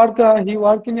 he work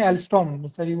in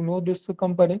Alstom. Sir, you know this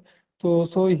company.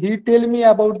 So he tell me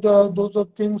about those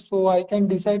of things, so I can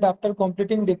decide after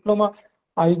completing diploma,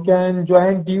 I can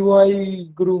join DY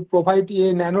group, provide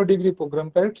a nano degree program,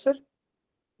 correct, sir?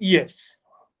 Yes.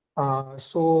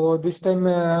 So this time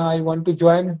I want to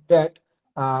join that.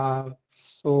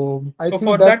 So I So think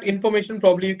for that that information,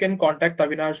 probably you can contact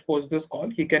Avinash post this call.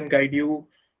 He can guide you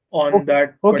on Okay.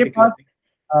 that Okay, particular Parth. thing.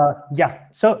 Yeah.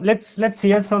 So let's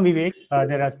hear from Vivek.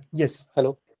 There are yes.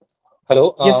 Hello.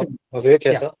 Hello. Yes. Vivek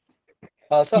here, Yeah. sir.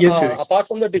 So Yes, Vivek. apart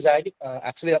from the designing,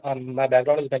 actually, my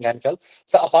background is mechanical.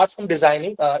 So apart from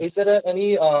designing, is there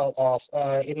any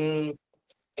in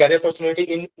career opportunity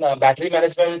in battery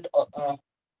management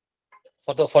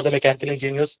for the mechanical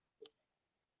engineers?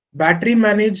 Battery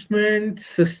management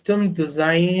system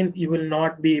design, you will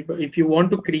not be able, if you want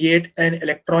to create an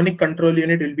electronic control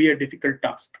unit, it will be a difficult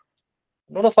task.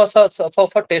 No, for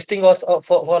testing or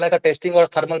for like a testing or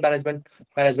thermal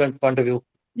management point of view.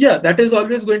 Yeah, that is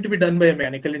always going to be done by a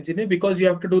mechanical engineer because you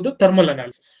have to do the thermal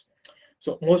analysis.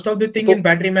 So most of the thing So, in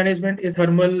battery management is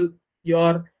thermal,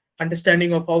 your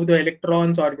understanding of how the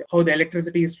electrons or how the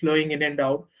electricity is flowing in and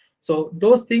out. So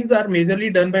those things are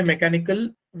majorly done by mechanical,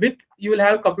 with you will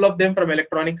have a couple of them from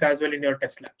electronics as well in your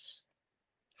test labs.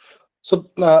 So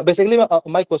basically,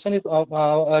 my question is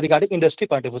regarding industry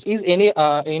point of view. Is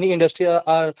any industry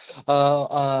are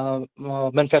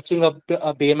manufacturing a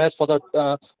BMS for the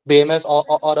BMS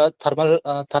or a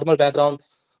thermal background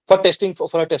for testing for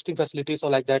a testing facilities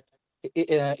or like that?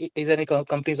 Is any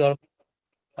companies or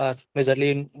are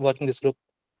majorly in working this group?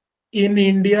 In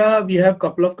India, we have a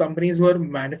couple of companies who are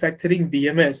manufacturing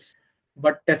BMS,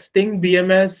 but testing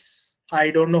BMS,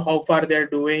 I don't know how far they're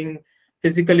doing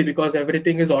physically because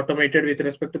everything is automated with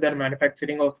respect to their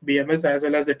manufacturing of BMS as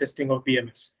well as the testing of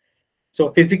BMS.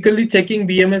 So physically checking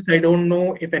BMS, I don't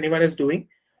know if anyone is doing.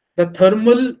 The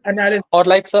thermal analysis, Or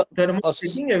like thermal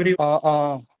checking, everyone.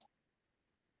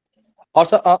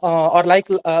 Or like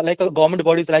a government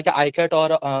bodies like a ICAT or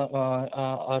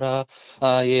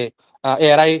yeah,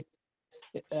 ARI.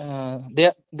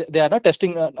 They are not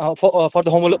testing for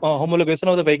the homologation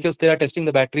of the vehicles. They are testing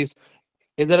the batteries.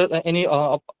 Is there any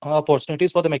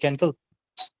opportunities for the mechanical?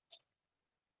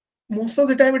 Most of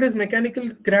the time, it is mechanical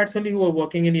grads only who are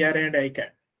working in ARI and ICAT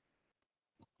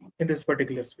in this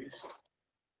particular space.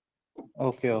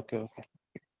 Okay.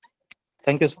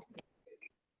 Thank you.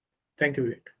 Thank you,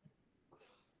 Vivek.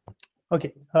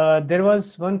 Okay. There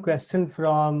was one question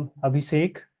from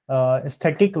Abhishek.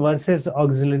 Aesthetic versus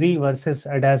auxiliary versus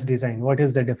ADAS design. What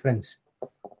is the difference?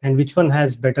 And which one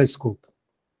has better scope?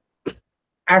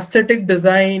 Aesthetic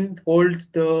design holds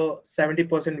the 70%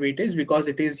 weightage because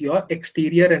it is your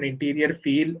exterior and interior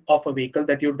feel of a vehicle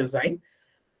that you design.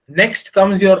 Next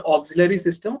comes your auxiliary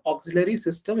system. Auxiliary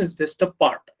system is just a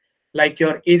part, like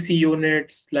your AC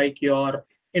units, like your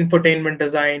infotainment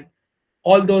design.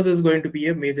 All those is going to be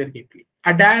a major gateway.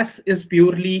 ADAS is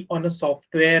purely on a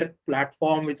software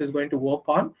platform which is going to work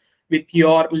on with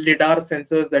your LiDAR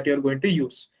sensors that you're going to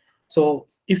use. So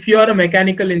if you are a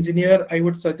mechanical engineer, I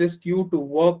would suggest you to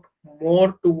work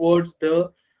more towards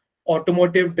the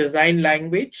automotive design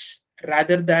language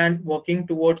rather than working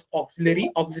towards auxiliary.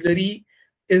 Auxiliary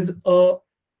is a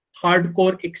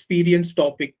hardcore experience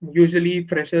topic. Usually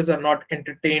freshers are not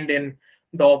entertained in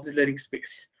the auxiliary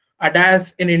space.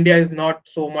 ADAS in India is not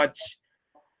so much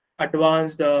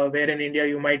advanced, where in India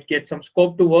you might get some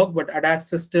scope to work, but ADAS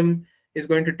system is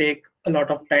going to take a lot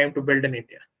of time to build in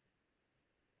India.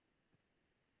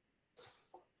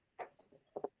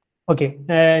 Okay,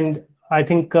 and I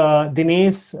think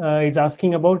Dinesh is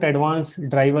asking about advanced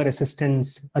driver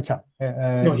assistance. Acha,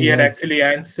 No, he had actually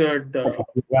answered the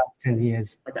and he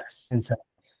has ADAS. answered.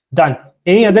 Done.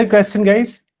 Any other question,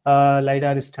 guys?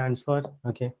 LiDAR stands for,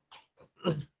 okay.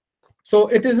 So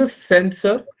it is a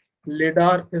sensor.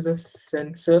 LiDAR is a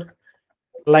sensor.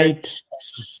 Light.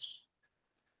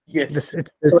 Yes. So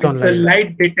it's a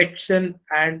light detection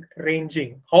and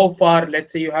ranging. How far,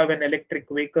 let's say you have an electric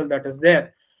vehicle that is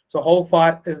there. So how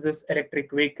far is this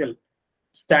electric vehicle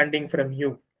standing from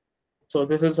you? So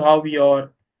this is how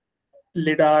your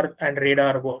LiDAR and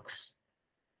radar works.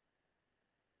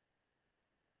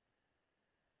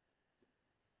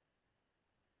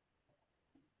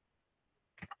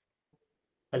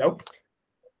 Hello?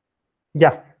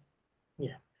 Yeah.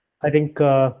 Yeah. I think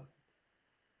so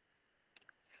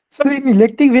in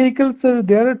electric vehicles,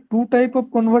 there are two type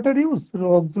of converter used,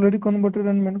 auxiliary converter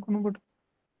and main converter.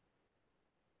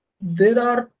 There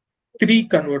are three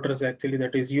converters actually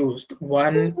that is used.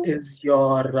 One is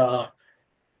your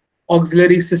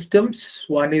auxiliary systems,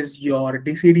 one is your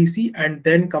DC-DC, and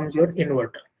then comes your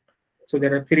inverter. So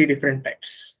there are three different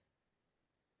types.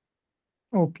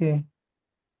 Okay.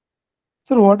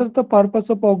 Sir, what is the purpose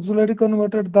of auxiliary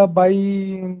converter? What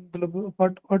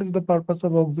is the purpose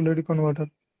of auxiliary converter?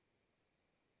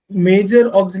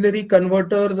 Major auxiliary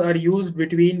converters are used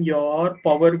between your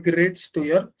power grids to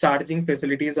your charging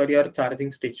facilities or your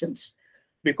charging stations,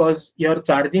 because your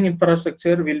charging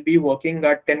infrastructure will be working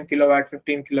at 10 kilowatt,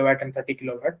 15 kilowatt, and 30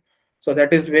 kilowatt. So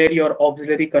that is where your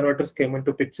auxiliary converters came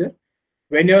into picture.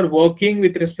 When you're working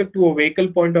with respect to a vehicle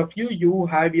point of view, you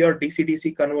have your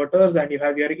DC-DC converters and you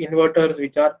have your inverters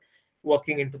which are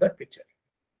working into that picture.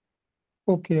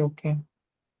 Okay.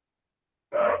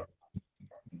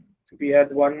 We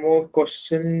had one more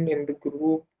question in the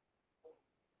group.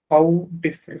 How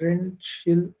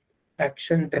differential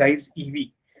action drives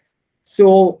EV?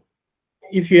 So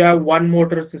if you have one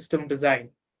motor system design,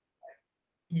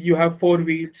 you have 4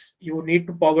 wheels, you need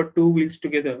to power 2 wheels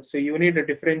together. So you need a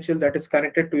differential that is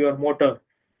connected to your motor.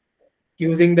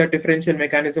 Using that differential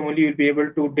mechanism only, you'll be able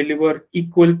to deliver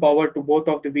equal power to both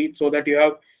of the wheels so that you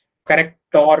have correct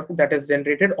torque that is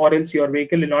generated, or else your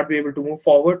vehicle will not be able to move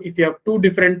forward. If you have 2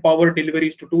 different power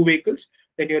deliveries to 2 vehicles,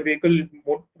 then your vehicle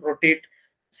will rotate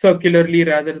circularly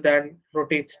rather than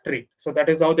rotate straight. So that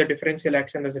is how the differential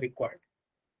action is required.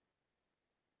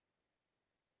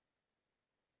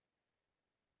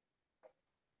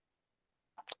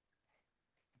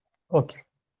 Okay.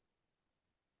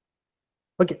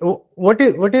 What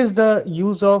is the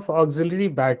use of auxiliary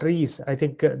batteries? I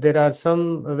think there are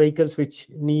some vehicles which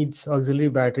needs auxiliary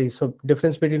batteries. So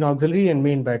difference between auxiliary and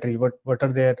main battery. What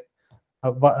are there?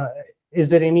 Is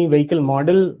there any vehicle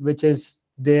model which is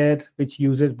there which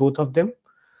uses both of them?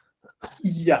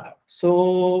 Yeah.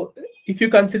 So if you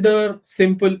consider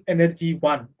Simple Energy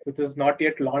One, which is not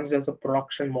yet launched as a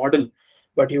production model,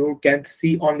 but you can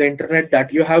see on the internet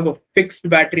that you have a fixed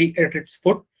battery at its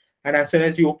foot, and as soon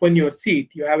as you open your seat,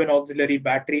 you have an auxiliary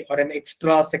battery or an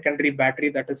extra secondary battery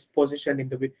that is positioned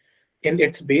in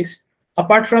its base.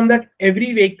 Apart from that,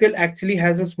 every vehicle actually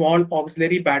has a small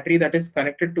auxiliary battery that is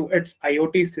connected to its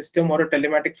IoT system or a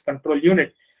telematics control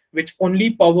unit, which only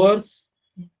powers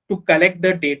to collect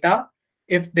the data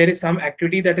if there is some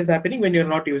activity that is happening when you're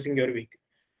not using your vehicle.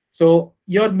 So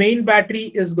your main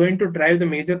battery is going to drive the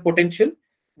major potential.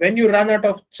 When you run out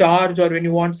of charge or when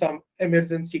you want some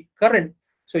emergency current,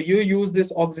 so you use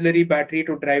this auxiliary battery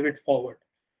to drive it forward.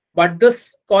 But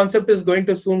this concept is going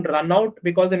to soon run out,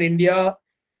 because in India,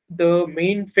 the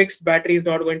main fixed battery is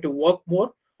not going to work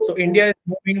more. So India is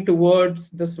moving towards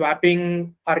the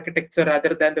swapping architecture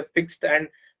rather than the fixed and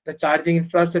the charging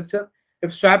infrastructure.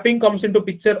 If swapping comes into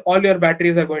picture, all your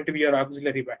batteries are going to be your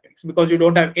auxiliary batteries, because you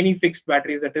don't have any fixed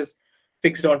batteries that is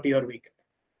fixed onto your vehicle.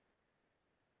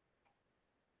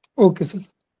 Okay, sir.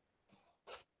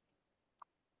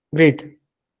 Great.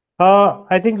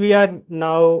 I think we are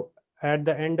now at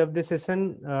the end of the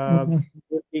session.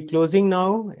 We'll be closing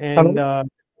now, and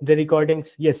the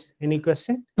recordings. Yes. Any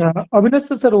question?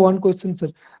 Avinash sir, one question sir.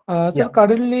 Sir,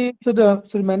 currently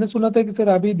sir मैंने सुना था कि sir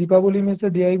अभी दीपावली में sir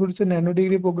DI गुरु से nano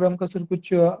degree programme का sir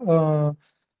कुछ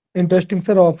interesting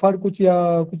sir offer कुछ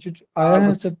या कुछ आया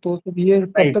है सर, तो सर ये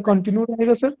कब तक कंटिन्यू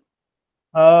रहेगा सर?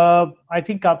 आई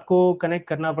थिंक आपको कनेक्ट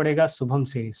करना पड़ेगा शुभम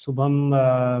से। शुभम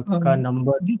का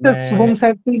नंबर जी सर, शुभम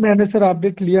साहब से मैंने सर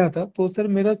अपडेट लिया था, तो सर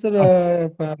मेरा सर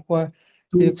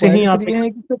ही आप ये है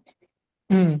कि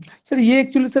सर ये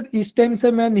एक्चुअली सर इस टाइम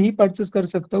सर मैं नहीं परचेस कर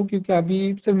सकता हूँ, क्योंकि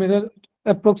अभी सर मेरा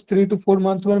अप्रोक्स 3 to 4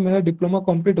 मंथ्स बाद मेरा डिप्लोमा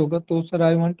कंप्लीट होगा, तो sir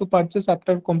I want to purchase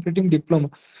after completing diploma.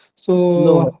 सो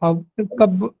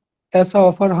कब ऐसा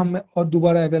ऑफर हम और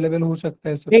दोबारा अवेलेबल हो सकता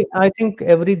है sir? I think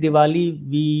every Diwali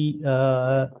we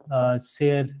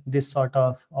share this sort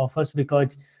of offers,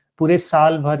 because पूरे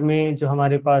साल भर में जो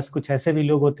हमारे पास कुछ ऐसे भी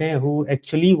लोग होते हैं who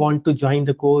actually want to join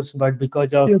the course, but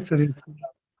because of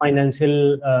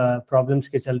financial problems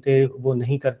के चलते वो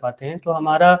नहीं कर पाते हैं। तो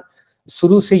हमारा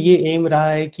शुरू से ये एम रहा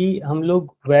है कि हम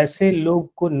लोग वैसे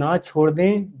लोग को ना छोड़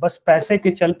दें बस पैसे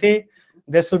के चलते।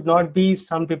 There should not be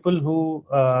some people who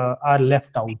are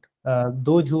left out,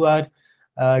 those who are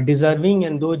deserving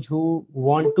and those who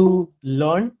want to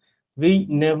learn. We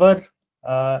never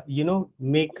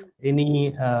make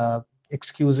any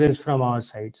excuses from our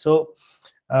side. So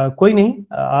कोई नहीं,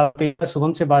 आप एक बार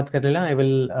शुभम से बात कर लेना। आई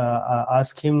विल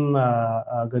आस्क हिम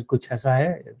अगर कुछ ऐसा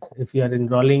है, if you are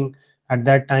enrolling at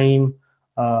that time,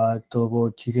 तो वो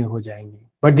चीज़ें हो जाएंगी।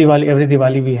 But Diwali, every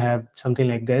Diwali we have something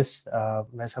like this.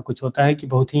 ऐसा कुछ होता है कि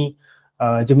बहुत ही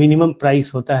जो मिनिमम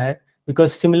प्राइस होता है,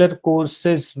 because similar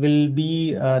courses will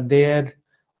be there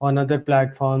on other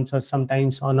platforms or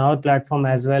sometimes on our platform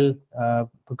as well.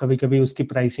 तो कभी-कभी उसकी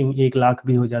प्राइसिंग 1 लाख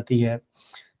भी हो जाती है।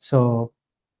 So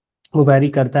वो वैरी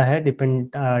करता है, डिपेंड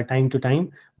टाइम टू टाइम।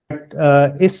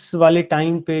 इस वाले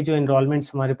टाइम पे जो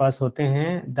एनरोलमेंट्स हमारे पास होते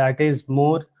हैं, that is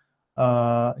more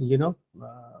you know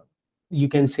you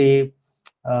can say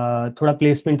थोड़ा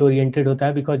प्लेसमेंट ओरिएंटेड होता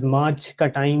है, बिकॉज मार्च का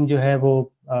टाइम जो है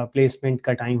वो प्लेसमेंट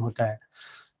का टाइम होता है,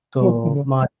 तो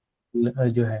मार्च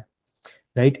जो है,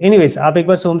 राइट। एनीवेज, आप एक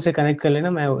बार सोम से कनेक्ट कर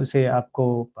लेना, मैं उसे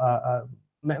आपको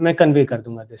मैं कन्वे कर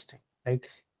दूंगा this thing, right.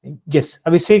 Yes,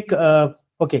 Abhishek,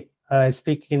 okay,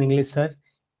 speak in English sir.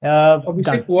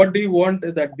 Abhishek, what do you want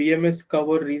that BMS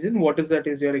cover region? What is that?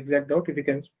 Is your exact doubt? If you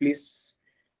can please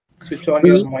switch on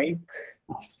your mic.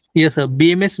 Yes, sir.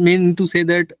 BMS mean to say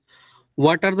that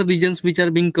what are the regions which are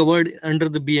being covered under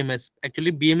the BMS?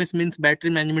 Actually, BMS means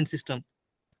battery management system.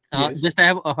 Yes. Just I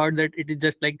have heard that it is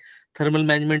just like thermal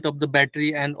management of the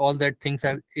battery and all that things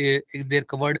are they're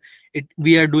covered.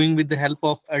 We are doing with the help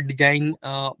of a design.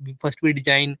 First we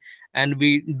design and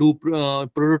we do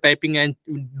prototyping and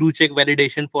do check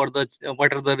validation for the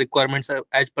what are the requirements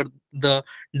as per the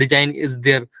design is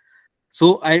there.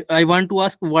 So I want to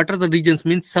ask, what are the regions,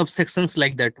 means subsections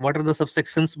like that? What are the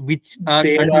subsections which are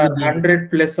there under are the BMS? 100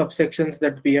 plus subsections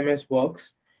that BMS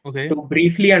works. Okay. To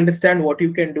briefly understand, what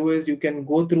you can do is you can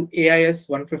go through AIS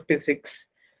 156,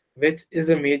 which is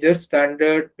a major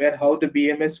standard where how the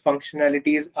BMS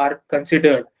functionalities are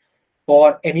considered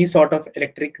for any sort of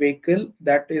electric vehicle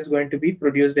that is going to be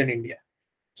produced in India.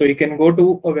 So you can go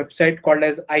to a website called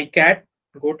as ICAT,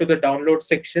 go to the download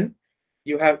section.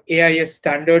 You have AIS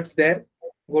standards there.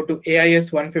 Go to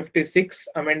AIS 156,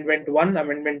 Amendment 1,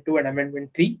 Amendment 2, and Amendment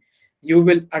 3. You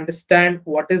will understand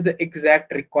what is the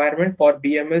exact requirement for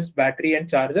BMS, battery, and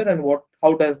charger, and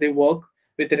how does they work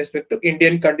with respect to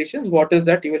Indian conditions. What is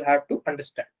that you will have to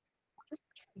understand.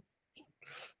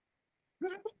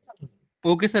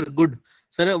 Okay, sir. Good.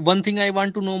 Sir, one thing I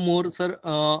want to know more, sir.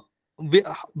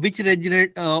 Which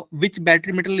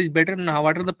battery material is better, and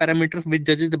what are the parameters which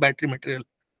judges the battery material?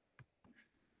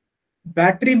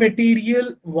 Battery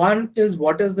material, one is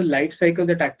what is the life cycle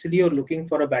that actually you're looking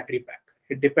for a battery pack.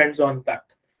 It depends on that.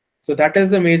 So that is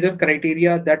the major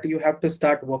criteria that you have to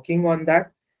start working on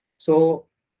that. So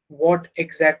what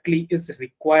exactly is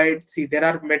required? See, there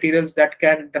are materials that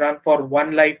can run for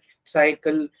one life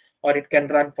cycle, or it can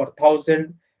run for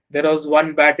 1,000. There was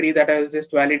one battery that I was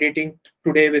just validating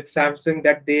today with Samsung,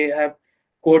 that they have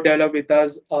co-developed with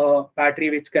us a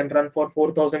battery which can run for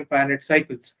 4,500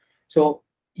 cycles. So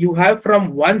you have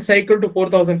from one cycle to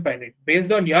 4,500.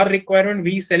 Based on your requirement,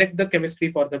 we select the chemistry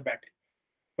for the battery.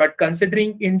 But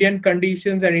considering Indian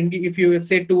conditions, and if you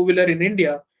say two-wheeler in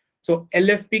India, so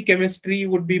LFP chemistry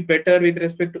would be better with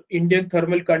respect to Indian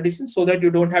thermal conditions, so that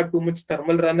you don't have too much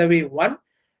thermal runaway. One.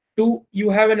 Two, you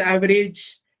have an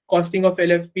average costing of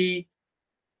LFP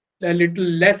a little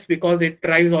less, because it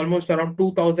drives almost around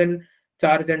 2,000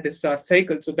 charge and discharge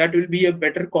cycles. So that will be a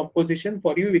better composition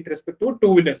for you with respect to a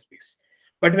two-wheeler space.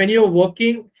 But when you're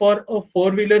working for a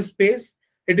four-wheeler space,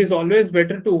 it is always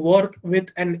better to work with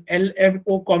an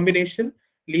LMO combination,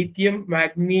 lithium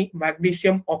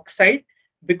magnesium oxide,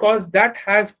 because that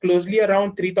has closely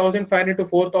around 3,500 to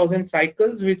 4,000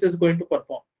 cycles, which is going to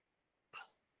perform.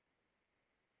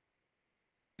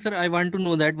 Sir, I want to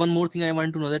know that one more thing. I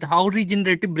want to know that how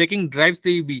regenerative braking drives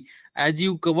the EV. As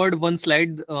you covered one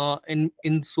slide, so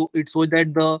it shows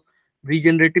that the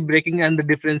regenerative braking and the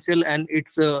differential and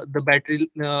it's the battery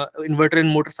inverter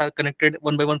and motors are connected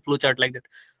one by one flowchart like that.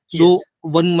 So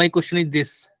Yes. my question is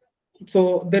this.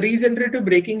 So the regenerative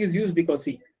braking is used because,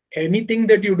 see, anything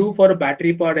that you do for a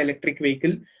battery powered electric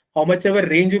vehicle, how much ever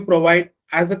range you provide,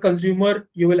 as a consumer,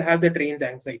 you will have that range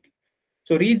anxiety.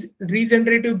 So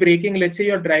regenerative braking, let's say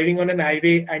you're driving on an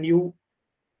highway and you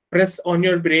press on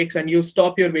your brakes and you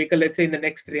stop your vehicle, let's say in the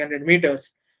next 300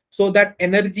 meters. So that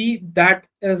energy that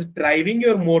is driving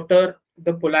your motor,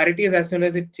 the polarities as soon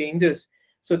as it changes,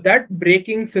 so that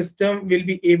braking system will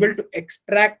be able to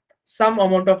extract some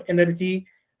amount of energy,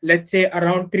 let's say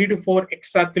around 3 to 4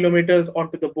 extra kilometers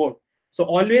onto the board. So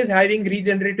always having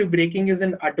regenerative braking is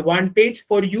an advantage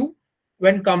for you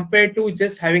when compared to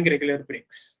just having regular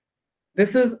brakes.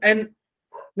 This is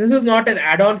not an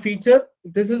add-on feature.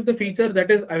 This is the feature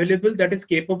that is available, that is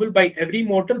capable by every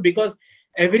motor, because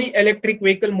every electric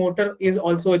vehicle motor is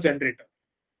also a generator.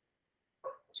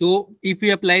 So if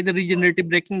we apply the regenerative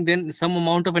braking, then some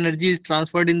amount of energy is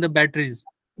transferred in the batteries.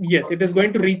 Yes, it is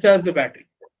going to recharge the battery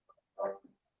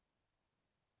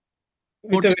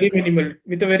with a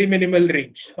very minimal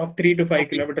range of 3 to 5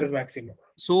 kilometers maximum.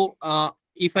 So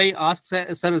if I ask,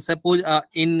 sir, suppose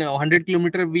in 100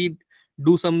 kilometer we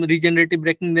do some regenerative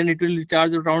braking, then it will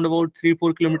charge around about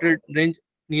 3-4 kilometer range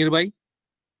nearby.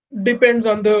 Depends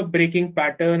on the braking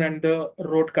pattern and the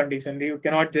road condition. You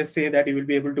cannot just say that you will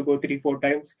be able to go 3-4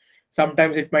 times.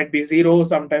 Sometimes it might be 0,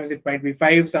 sometimes it might be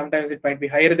 5, sometimes it might be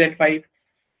higher than 5.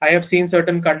 I have seen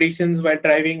certain conditions while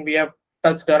driving, we have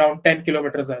touched around 10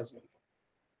 kilometers as well.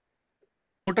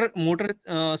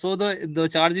 So the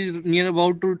charge is near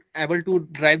about to able to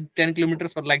drive 10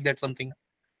 kilometers or like that something.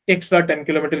 Extra 10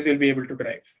 kilometers you'll be able to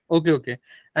drive. Okay.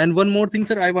 And one more thing,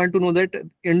 sir, I want to know that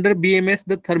under BMS,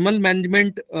 the thermal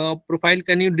management profile,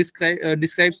 can you describe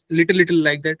little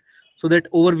like that, so that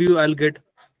overview I'll get.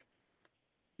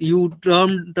 You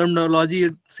terminology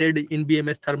said in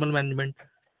BMS thermal management.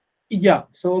 Yeah,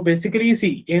 so basically,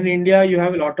 see, in India, you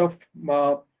have a lot of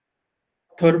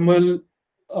thermal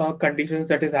conditions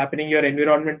that is happening. Your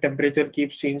environment temperature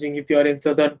keeps changing. If you are in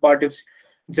southern part, it's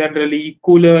generally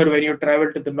cooler. When you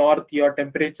travel to the north, your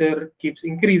temperature keeps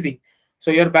increasing. So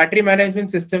your battery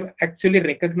management system actually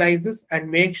recognizes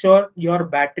and makes sure your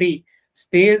battery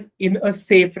stays in a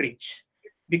safe range.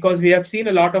 Because we have seen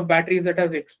a lot of batteries that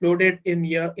have exploded in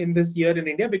this year in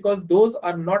India, because those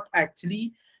are not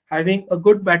actually having a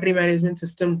good battery management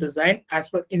system design as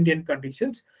per Indian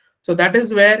conditions. So that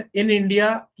is where in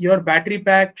India, your battery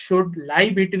pack should lie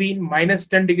between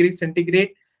 -10 degrees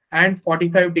centigrade and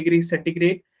 45 degrees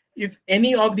centigrade. If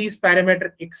any of these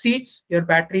parameters exceeds, your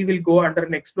battery will go under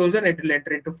an explosion, it will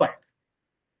enter into fire.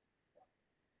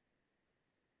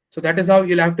 So that is how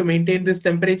you'll have to maintain this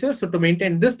temperature. So to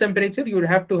maintain this temperature, you would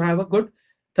have to have a good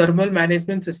thermal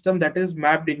management system that is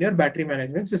mapped in your battery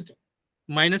management system.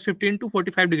 -15 to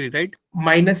 45 degrees, right?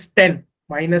 -10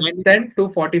 to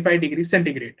 45 degrees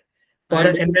centigrade for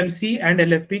an NMC and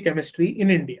LFP chemistry in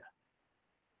India.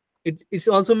 It's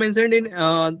also mentioned in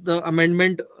the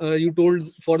amendment you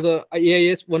told for the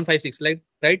AIS 156,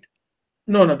 right?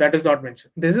 No, that is not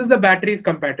mentioned. This is the battery's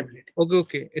compatibility.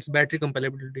 Okay. It's battery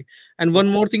compatibility. And one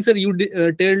more thing, sir, you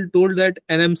told that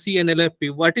NMC and LFP.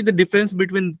 What is the difference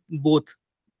between both?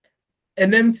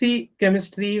 NMC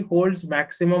chemistry holds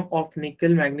maximum of nickel,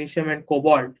 magnesium, and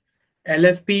cobalt.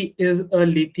 LFP is a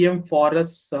lithium,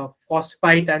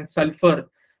 phosphite, and sulfur.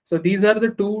 So these are the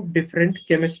two different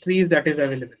chemistries that is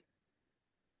available.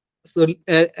 So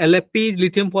LFP is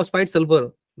lithium phosphide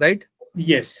sulfur, right?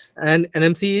 Yes. And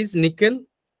NMC is nickel,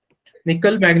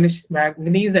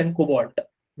 manganese, and cobalt.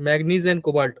 Manganese and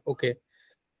cobalt. Okay.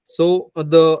 So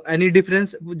any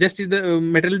difference just is the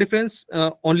metal difference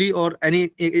only, or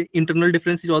any internal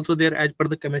difference is also there as per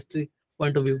the chemistry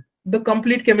point of view? The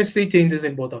complete chemistry changes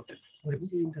in both of them.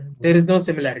 There is no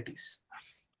similarities.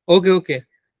 Okay.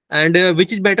 And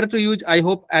which is better to use? I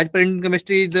hope as per Indian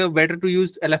chemistry, the better to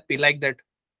use LFP like that.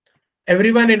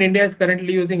 Everyone in India is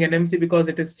currently using NMC because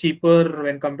it is cheaper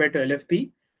when compared to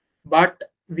LFP. But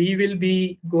we will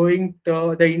be going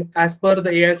to as per the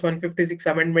AIS 156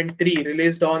 Amendment 3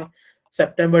 released on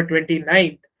September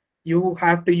 29th, you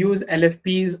have to use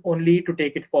LFPs only to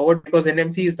take it forward, because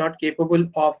NMC is not capable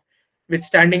of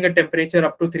withstanding a temperature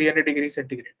up to 300 degrees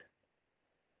centigrade.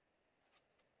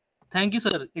 Thank you,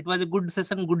 sir. It was a good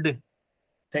session. Good day.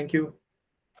 Thank you.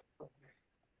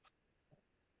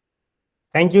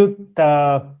 Thank you,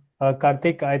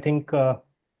 Karthik. I think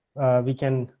we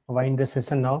can wind the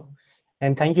session now.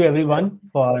 And thank you, everyone,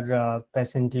 for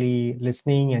patiently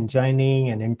listening and joining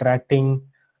and interacting.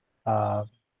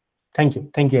 Thank you.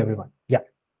 Thank you, everyone. Yeah.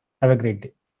 Have a great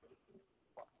day.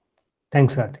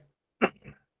 Thanks, Karthik.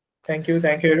 Thank you.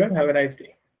 Thank you, everyone. Have a nice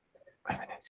day.